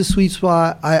 11 is the sweet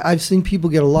spot. I've seen people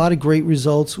get a lot of great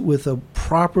results with a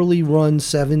properly run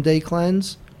 7-day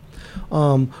cleanse.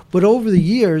 But over the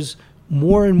years,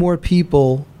 more and more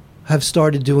people have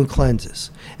started doing cleanses.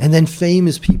 And then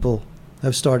famous people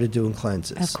have started doing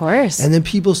cleanses. Of course. And then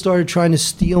people started trying to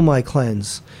steal my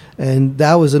cleanse. And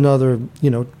that was another,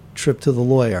 trip to the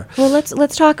lawyer. Well,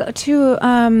 let's talk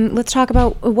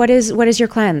about what is your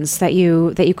cleanse that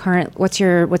you what's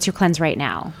your cleanse right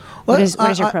now? What is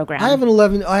your program? I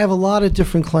have a lot of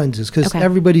different cleanses because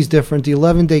everybody's different. The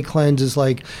 11-day cleanse is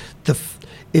like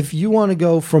if you want to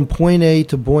go from point A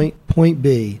to point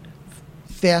B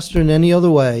faster than any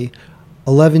other way,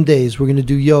 11 days, we're going to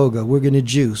do yoga, we're going to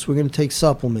juice, we're going to take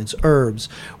supplements, herbs,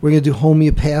 we're going to do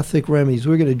homeopathic remedies,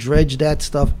 we're going to dredge that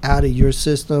stuff out of your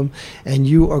system, and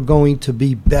you are going to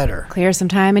be better. Clear some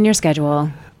time in your schedule.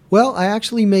 Well, I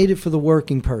actually made it for the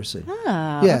working person.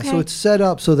 So it's set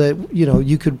up so that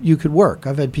you could work.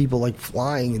 I've had people like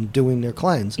flying and doing their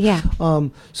cleanse. Yeah.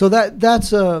 So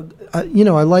that's I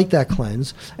like that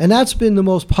cleanse, and that's been the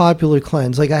most popular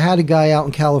cleanse. Like I had a guy out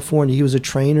in California. He was a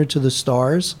trainer to the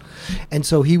stars, and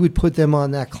so he would put them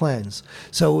on that cleanse.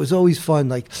 So it was always fun.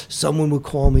 Like someone would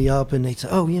call me up and they'd say,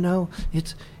 "Oh,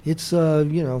 it's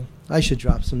I should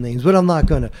drop some names, but I'm not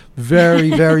going to. Very,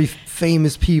 very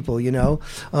famous people,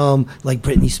 like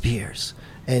Britney Spears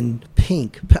and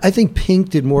Pink. I think Pink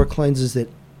did more cleanses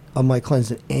on my cleanse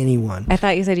than anyone. I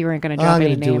thought you said you weren't going to drop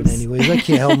any names. I'm going to do it anyways. I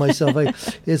can't help myself.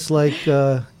 It's like,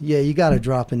 you got to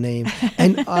drop a name.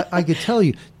 And I could tell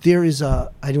you, there is I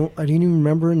didn't even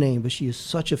remember her name, but she is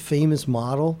such a famous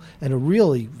model and a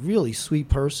really, really sweet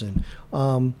person.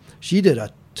 She did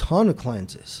a ton of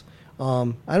cleanses.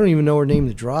 I don't even know her name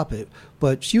to drop it,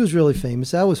 but she was really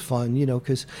famous. That was fun,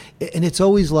 because, and it's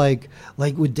always like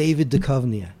with David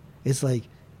Duchovny, it's like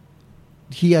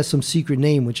he has some secret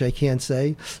name, which I can't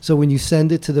say. So when you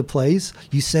send it to the place,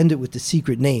 you send it with the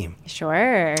secret name.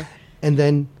 Sure. And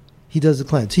then he does the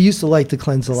cleanse. He used to like to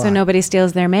cleanse a lot. So nobody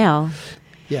steals their mail.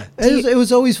 Yeah. It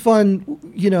was always fun.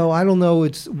 I don't know.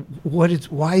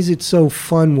 Why is it so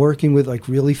fun working with like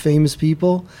really famous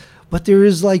people? But there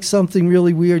is like something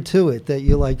really weird to it that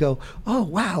you like go, oh,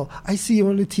 wow, I see you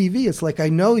on the TV. It's like I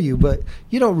know you, but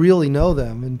you don't really know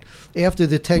them. And after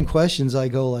the 10 questions, I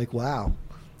go like, wow,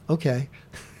 okay.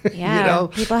 Yeah,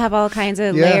 people have all kinds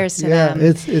of layers to them.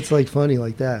 Yeah, it's like funny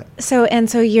like that. So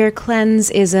your cleanse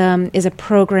is a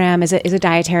program, is a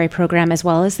dietary program as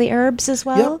well as the herbs as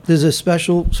well? Yep, there's a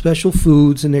special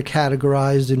foods, and they're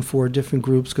categorized in 4 different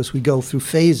groups because we go through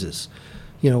phases.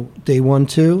 Day 1,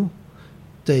 2.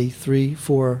 Day 3,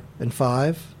 4, and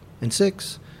 5, and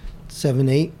 6, 7,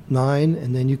 8, 9,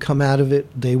 and then you come out of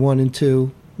it day 1 and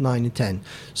 2, 9 and 10.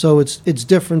 So it's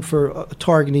different for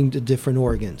targeting the different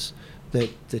organs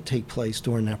that take place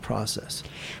during that process.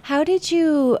 How did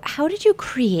you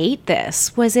create this?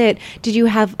 Did you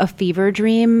have a fever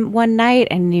dream one night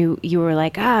and you were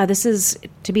like, this is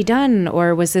to be done,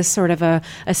 or was this sort of a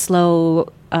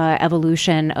slow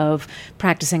evolution of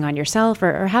practicing on yourself,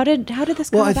 or how did this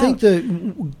come about? Well, I think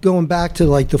going back to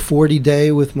like the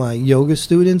 40-day with my yoga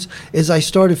students is I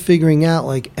started figuring out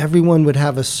like everyone would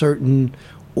have a certain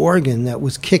organ that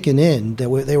was kicking in that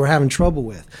they were having trouble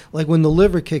with. Like when the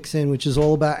liver kicks in, which is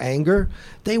all about anger,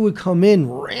 they would come in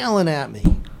railing at me.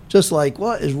 Just like,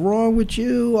 what is wrong with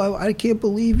you? I can't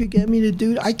believe you get me to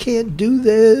do, I can't do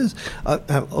this.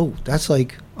 That's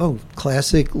like,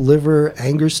 classic liver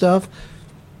anger stuff.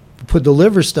 Put the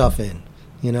liver stuff in,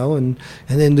 and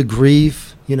then the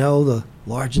grief, the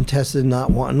large intestine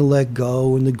not wanting to let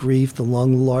go, and the grief, the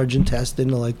lung, the large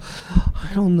intestine, are like,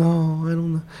 I don't know.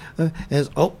 And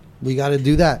it's, we got to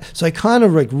do that. So I kind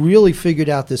of like really figured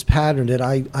out this pattern that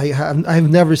I've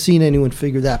never seen anyone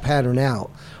figure that pattern out.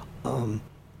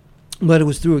 But it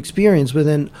was through experience. But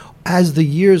then as the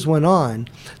years went on,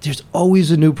 there's always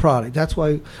a new product. That's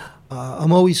why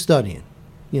I'm always studying.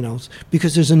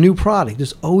 Because there's a new product.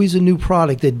 There's always a new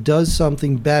product that does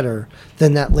something better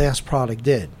than that last product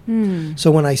did.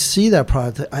 So when I see that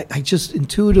product, I just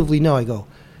intuitively know, I go,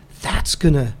 that's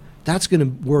gonna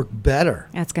work better.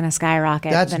 That's gonna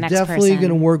skyrocket that's the next definitely person.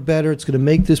 Gonna work better. It's gonna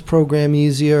make this program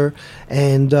easier.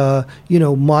 And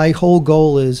my whole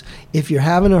goal is if you're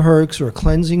having a herx or a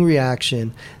cleansing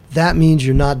reaction, that means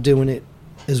you're not doing it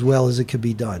as well as it could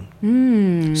be done.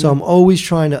 So I'm always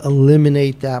trying to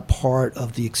eliminate that part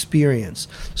of the experience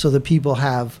so that people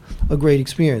have a great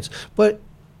experience. But,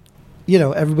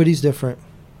 everybody's different.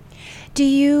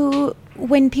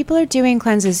 When people are doing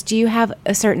cleanses, do you have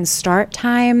a certain start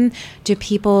time? Do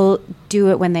people do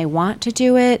it when they want to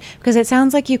do it? Because it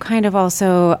sounds like you kind of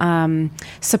also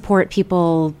support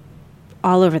people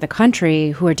all over the country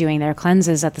who are doing their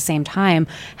cleanses at the same time.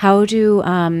 How do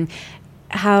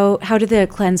the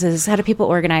cleanses? How do people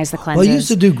organize the cleanses? Well, I used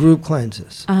to do group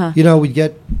cleanses. We'd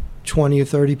get 20 or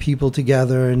 30 people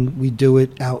together, and we do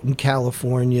it out in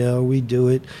California, or we do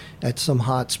it at some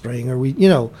hot spring, or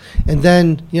and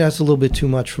then, it's a little bit too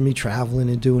much for me traveling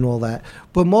and doing all that.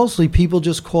 But mostly people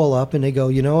just call up and they go,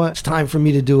 you know what, it's time for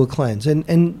me to do a cleanse.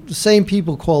 And the same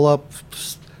people call up,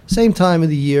 same time of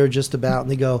the year just about,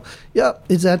 and they go, yep,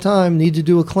 it's that time, need to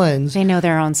do a cleanse. They know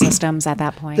their own systems at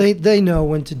that point. They know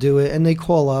when to do it, and they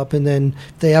call up, and then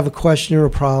if they have a question or a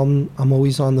problem, I'm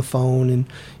always on the phone and,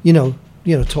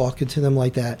 talking to them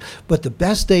like that. But the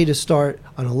best day to start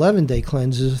an 11-day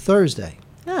cleanse is a Thursday.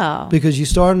 Oh. Because you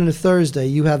start on a Thursday,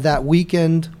 you have that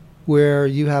weekend where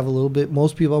you have a little bit,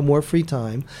 most people have more free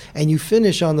time, and you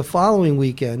finish on the following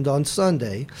weekend on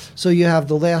Sunday. So you have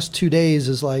the last 2 days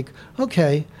is like,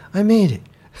 okay, I made it.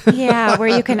 Yeah, where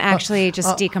you can actually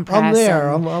just decompress. I'm there.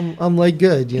 I'm like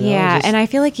good. Yeah, and I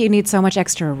feel like you need so much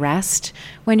extra rest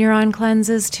when you're on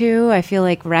cleanses too. I feel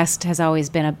like rest has always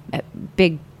been a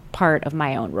big part of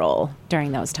my own role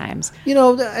during those times.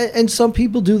 And some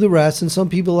people do the rest, and some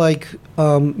people like,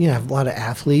 have a lot of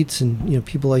athletes and,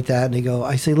 people like that, and they go,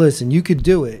 I say, listen, you could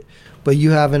do it, but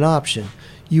you have an option.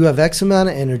 You have X amount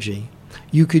of energy.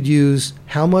 You could use,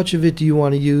 how much of it do you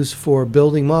want to use for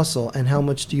building muscle, and how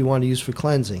much do you want to use for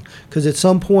cleansing? Because at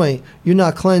some point, you're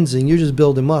not cleansing, you're just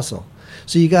building muscle.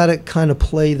 So you got to kind of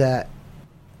play that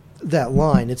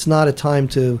line. It's not a time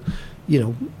to,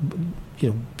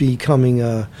 becoming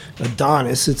a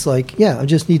Adonis. It's like, I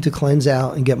just need to cleanse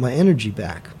out and get my energy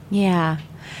back. Yeah,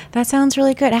 that sounds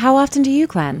really good. How often do you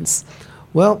cleanse?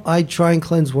 Well, I try and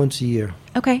cleanse once a year.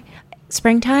 Okay.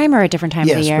 Springtime or a different time of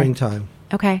the year? Yeah, springtime.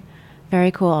 Okay.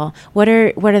 Very cool. What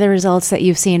are the results that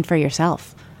you've seen for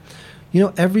yourself?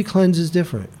 Every cleanse is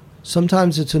different.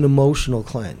 Sometimes it's an emotional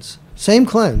cleanse. Same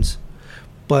cleanse,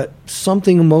 but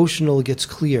something emotional gets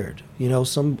cleared.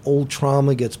 Some old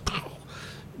trauma gets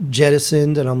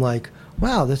jettisoned, and I'm like,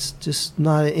 wow, that's just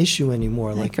not an issue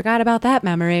anymore. I forgot about that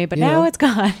memory, but now it's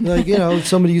gone.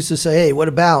 Somebody used to say, hey, what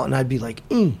about? And I'd be like,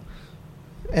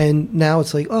 And now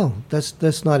it's like, oh,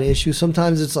 that's not an issue.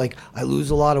 Sometimes it's like, I lose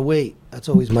a lot of weight. That's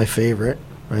always my favorite,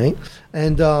 right?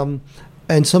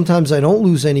 And sometimes I don't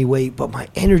lose any weight, but my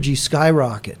energy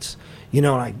skyrockets. And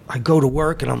I go to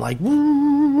work, and I'm like,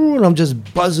 and I'm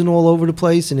just buzzing all over the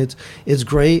place, and it's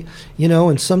great,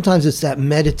 and sometimes it's that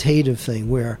meditative thing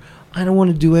where I don't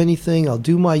want to do anything. I'll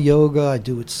do my yoga. I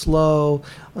do it slow.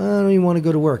 I don't even want to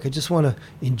go to work. I just want to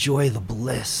enjoy the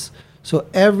bliss. So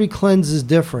every cleanse is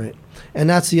different. And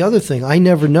that's the other thing. I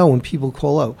never know when people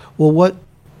call out, well, what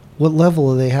level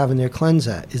are they having their cleanse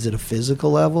at? Is it a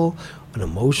physical level, an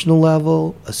emotional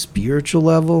level, a spiritual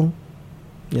level,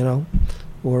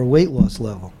 or a weight loss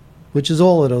level? Which is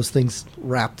all of those things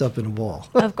wrapped up in a ball.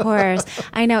 Of course.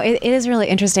 I know. It is really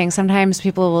interesting. Sometimes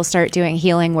people will start doing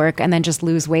healing work and then just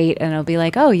lose weight, and it'll be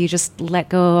like, oh, you just let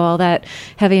go of all that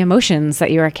heavy emotions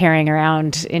that you are carrying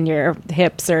around in your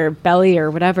hips or belly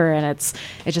or whatever, and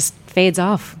it just fades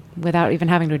off without even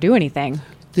having to do anything.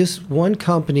 This one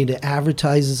company that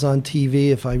advertises on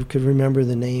TV, if I could remember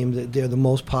the name, they're the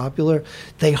most popular,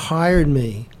 they hired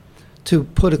me to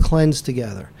put a cleanse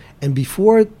together. And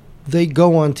before they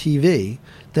go on TV,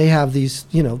 they have these,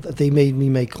 they made me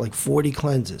make like 40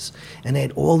 cleanses. And they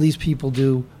had all these people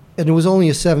do, and it was only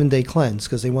a 7-day cleanse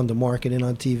because they wanted to market it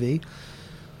on TV.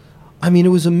 I mean, it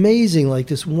was amazing. Like,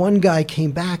 this one guy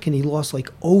came back and he lost like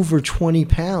over 20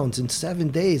 pounds in 7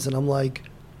 days. And I'm like,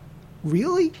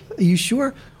 really? Are you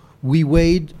sure? We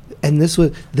weighed, and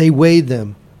they weighed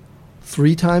them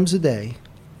 3 times a day.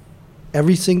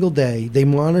 Every single day. They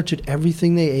monitored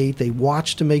everything they ate. They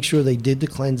watched to make sure they did the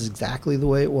cleanse exactly the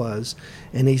way it was.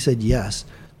 And they said, yes,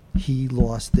 he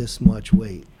lost this much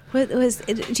weight. Do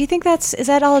you think is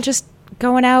that all just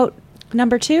going out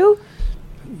number 2?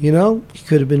 He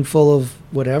could have been full of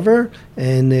whatever,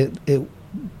 and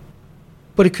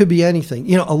but it could be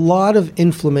anything. A lot of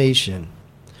inflammation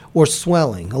or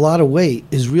swelling, a lot of weight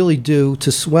is really due to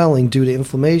swelling due to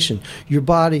inflammation. Your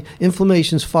body,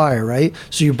 inflammation's fire, right?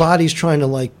 So your body's trying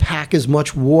to pack as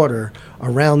much water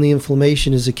around the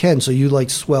inflammation as it can, so you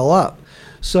swell up.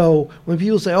 So when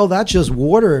people say, oh, that's just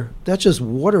water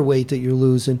weight that you're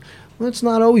losing, well, it's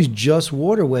not always just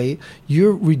water weight.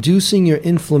 You're reducing your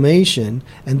inflammation,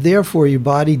 and therefore your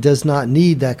body does not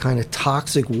need that kind of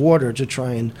toxic water to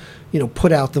try and,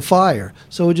 put out the fire.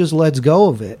 So it just lets go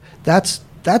of it. That's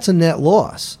a net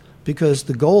loss, because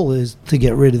the goal is to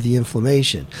get rid of the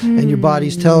inflammation. And your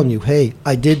body's telling you, hey,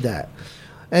 I did that.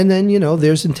 And then,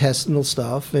 there's intestinal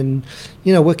stuff. And,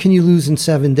 what can you lose in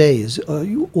 7 days?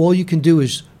 All you can do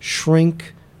is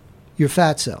shrink your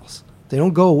fat cells. They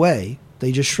don't go away.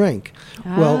 They just shrink.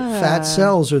 Well, fat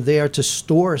cells are there to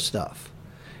store stuff.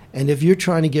 And if you're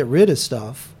trying to get rid of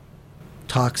stuff,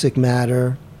 toxic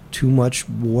matter, too much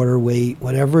water weight,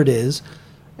 whatever it is,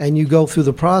 and you go through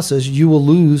the process, you will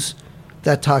lose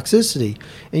that toxicity.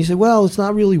 And you say, well, it's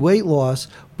not really weight loss,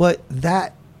 but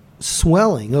that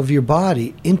swelling of your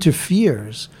body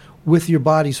interferes with your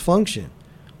body's function,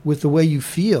 with the way you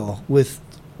feel, with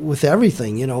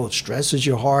everything. You know, it stresses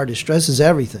your heart, it stresses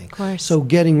everything. Of course. So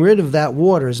getting rid of that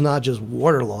water is not just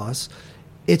water loss,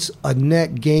 it's a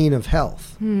net gain of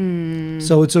health.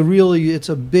 So it's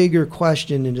a bigger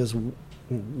question than just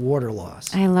water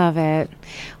loss. I love it.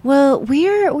 Well,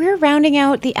 we're rounding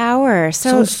out the hour.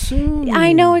 So soon.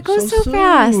 I know, it goes so soon.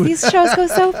 fast. These shows go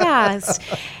so fast.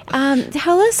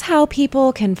 Tell us how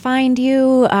people can find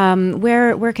you.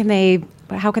 How can they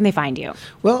find you?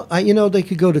 Well, they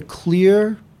could go to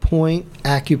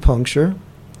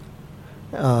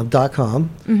clearpointacupuncture.com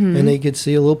and they could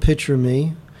see a little picture of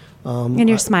me. And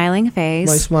your smiling face.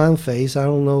 My smiling face. I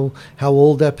don't know how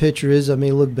old that picture is. I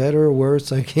may look better or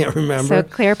worse. I can't remember. So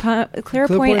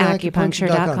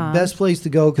clearpointacupuncture.com. Best place to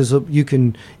go because you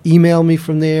can email me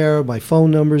from there. My phone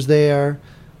number's there.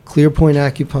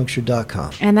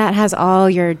 clearpointacupuncture.com. And that has all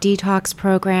your detox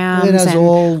programs. It has and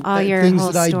all your things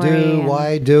whole that I story do, why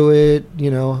I do it,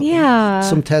 Yeah.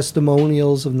 Some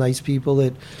testimonials of nice people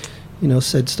that,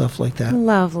 said stuff like that.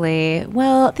 Lovely.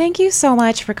 Well, thank you so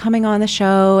much for coming on the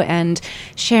show and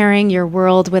sharing your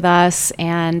world with us.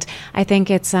 And I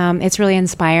think it's really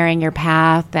inspiring your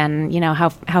path and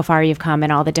how far you've come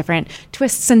and all the different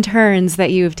twists and turns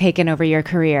that you've taken over your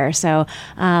career. So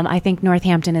I think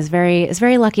Northampton is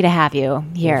very lucky to have you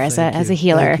here as a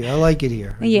healer. Thank you. I like it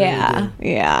here.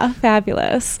 Yeah,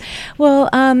 fabulous.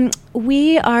 Well,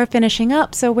 we are finishing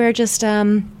up, so we're just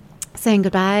saying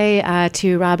goodbye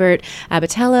to Robert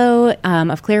Abbatiello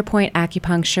of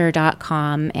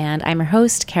clearpointacupuncture.com. And I'm your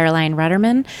host, Caroline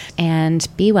Rudderman. And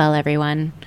be well, everyone.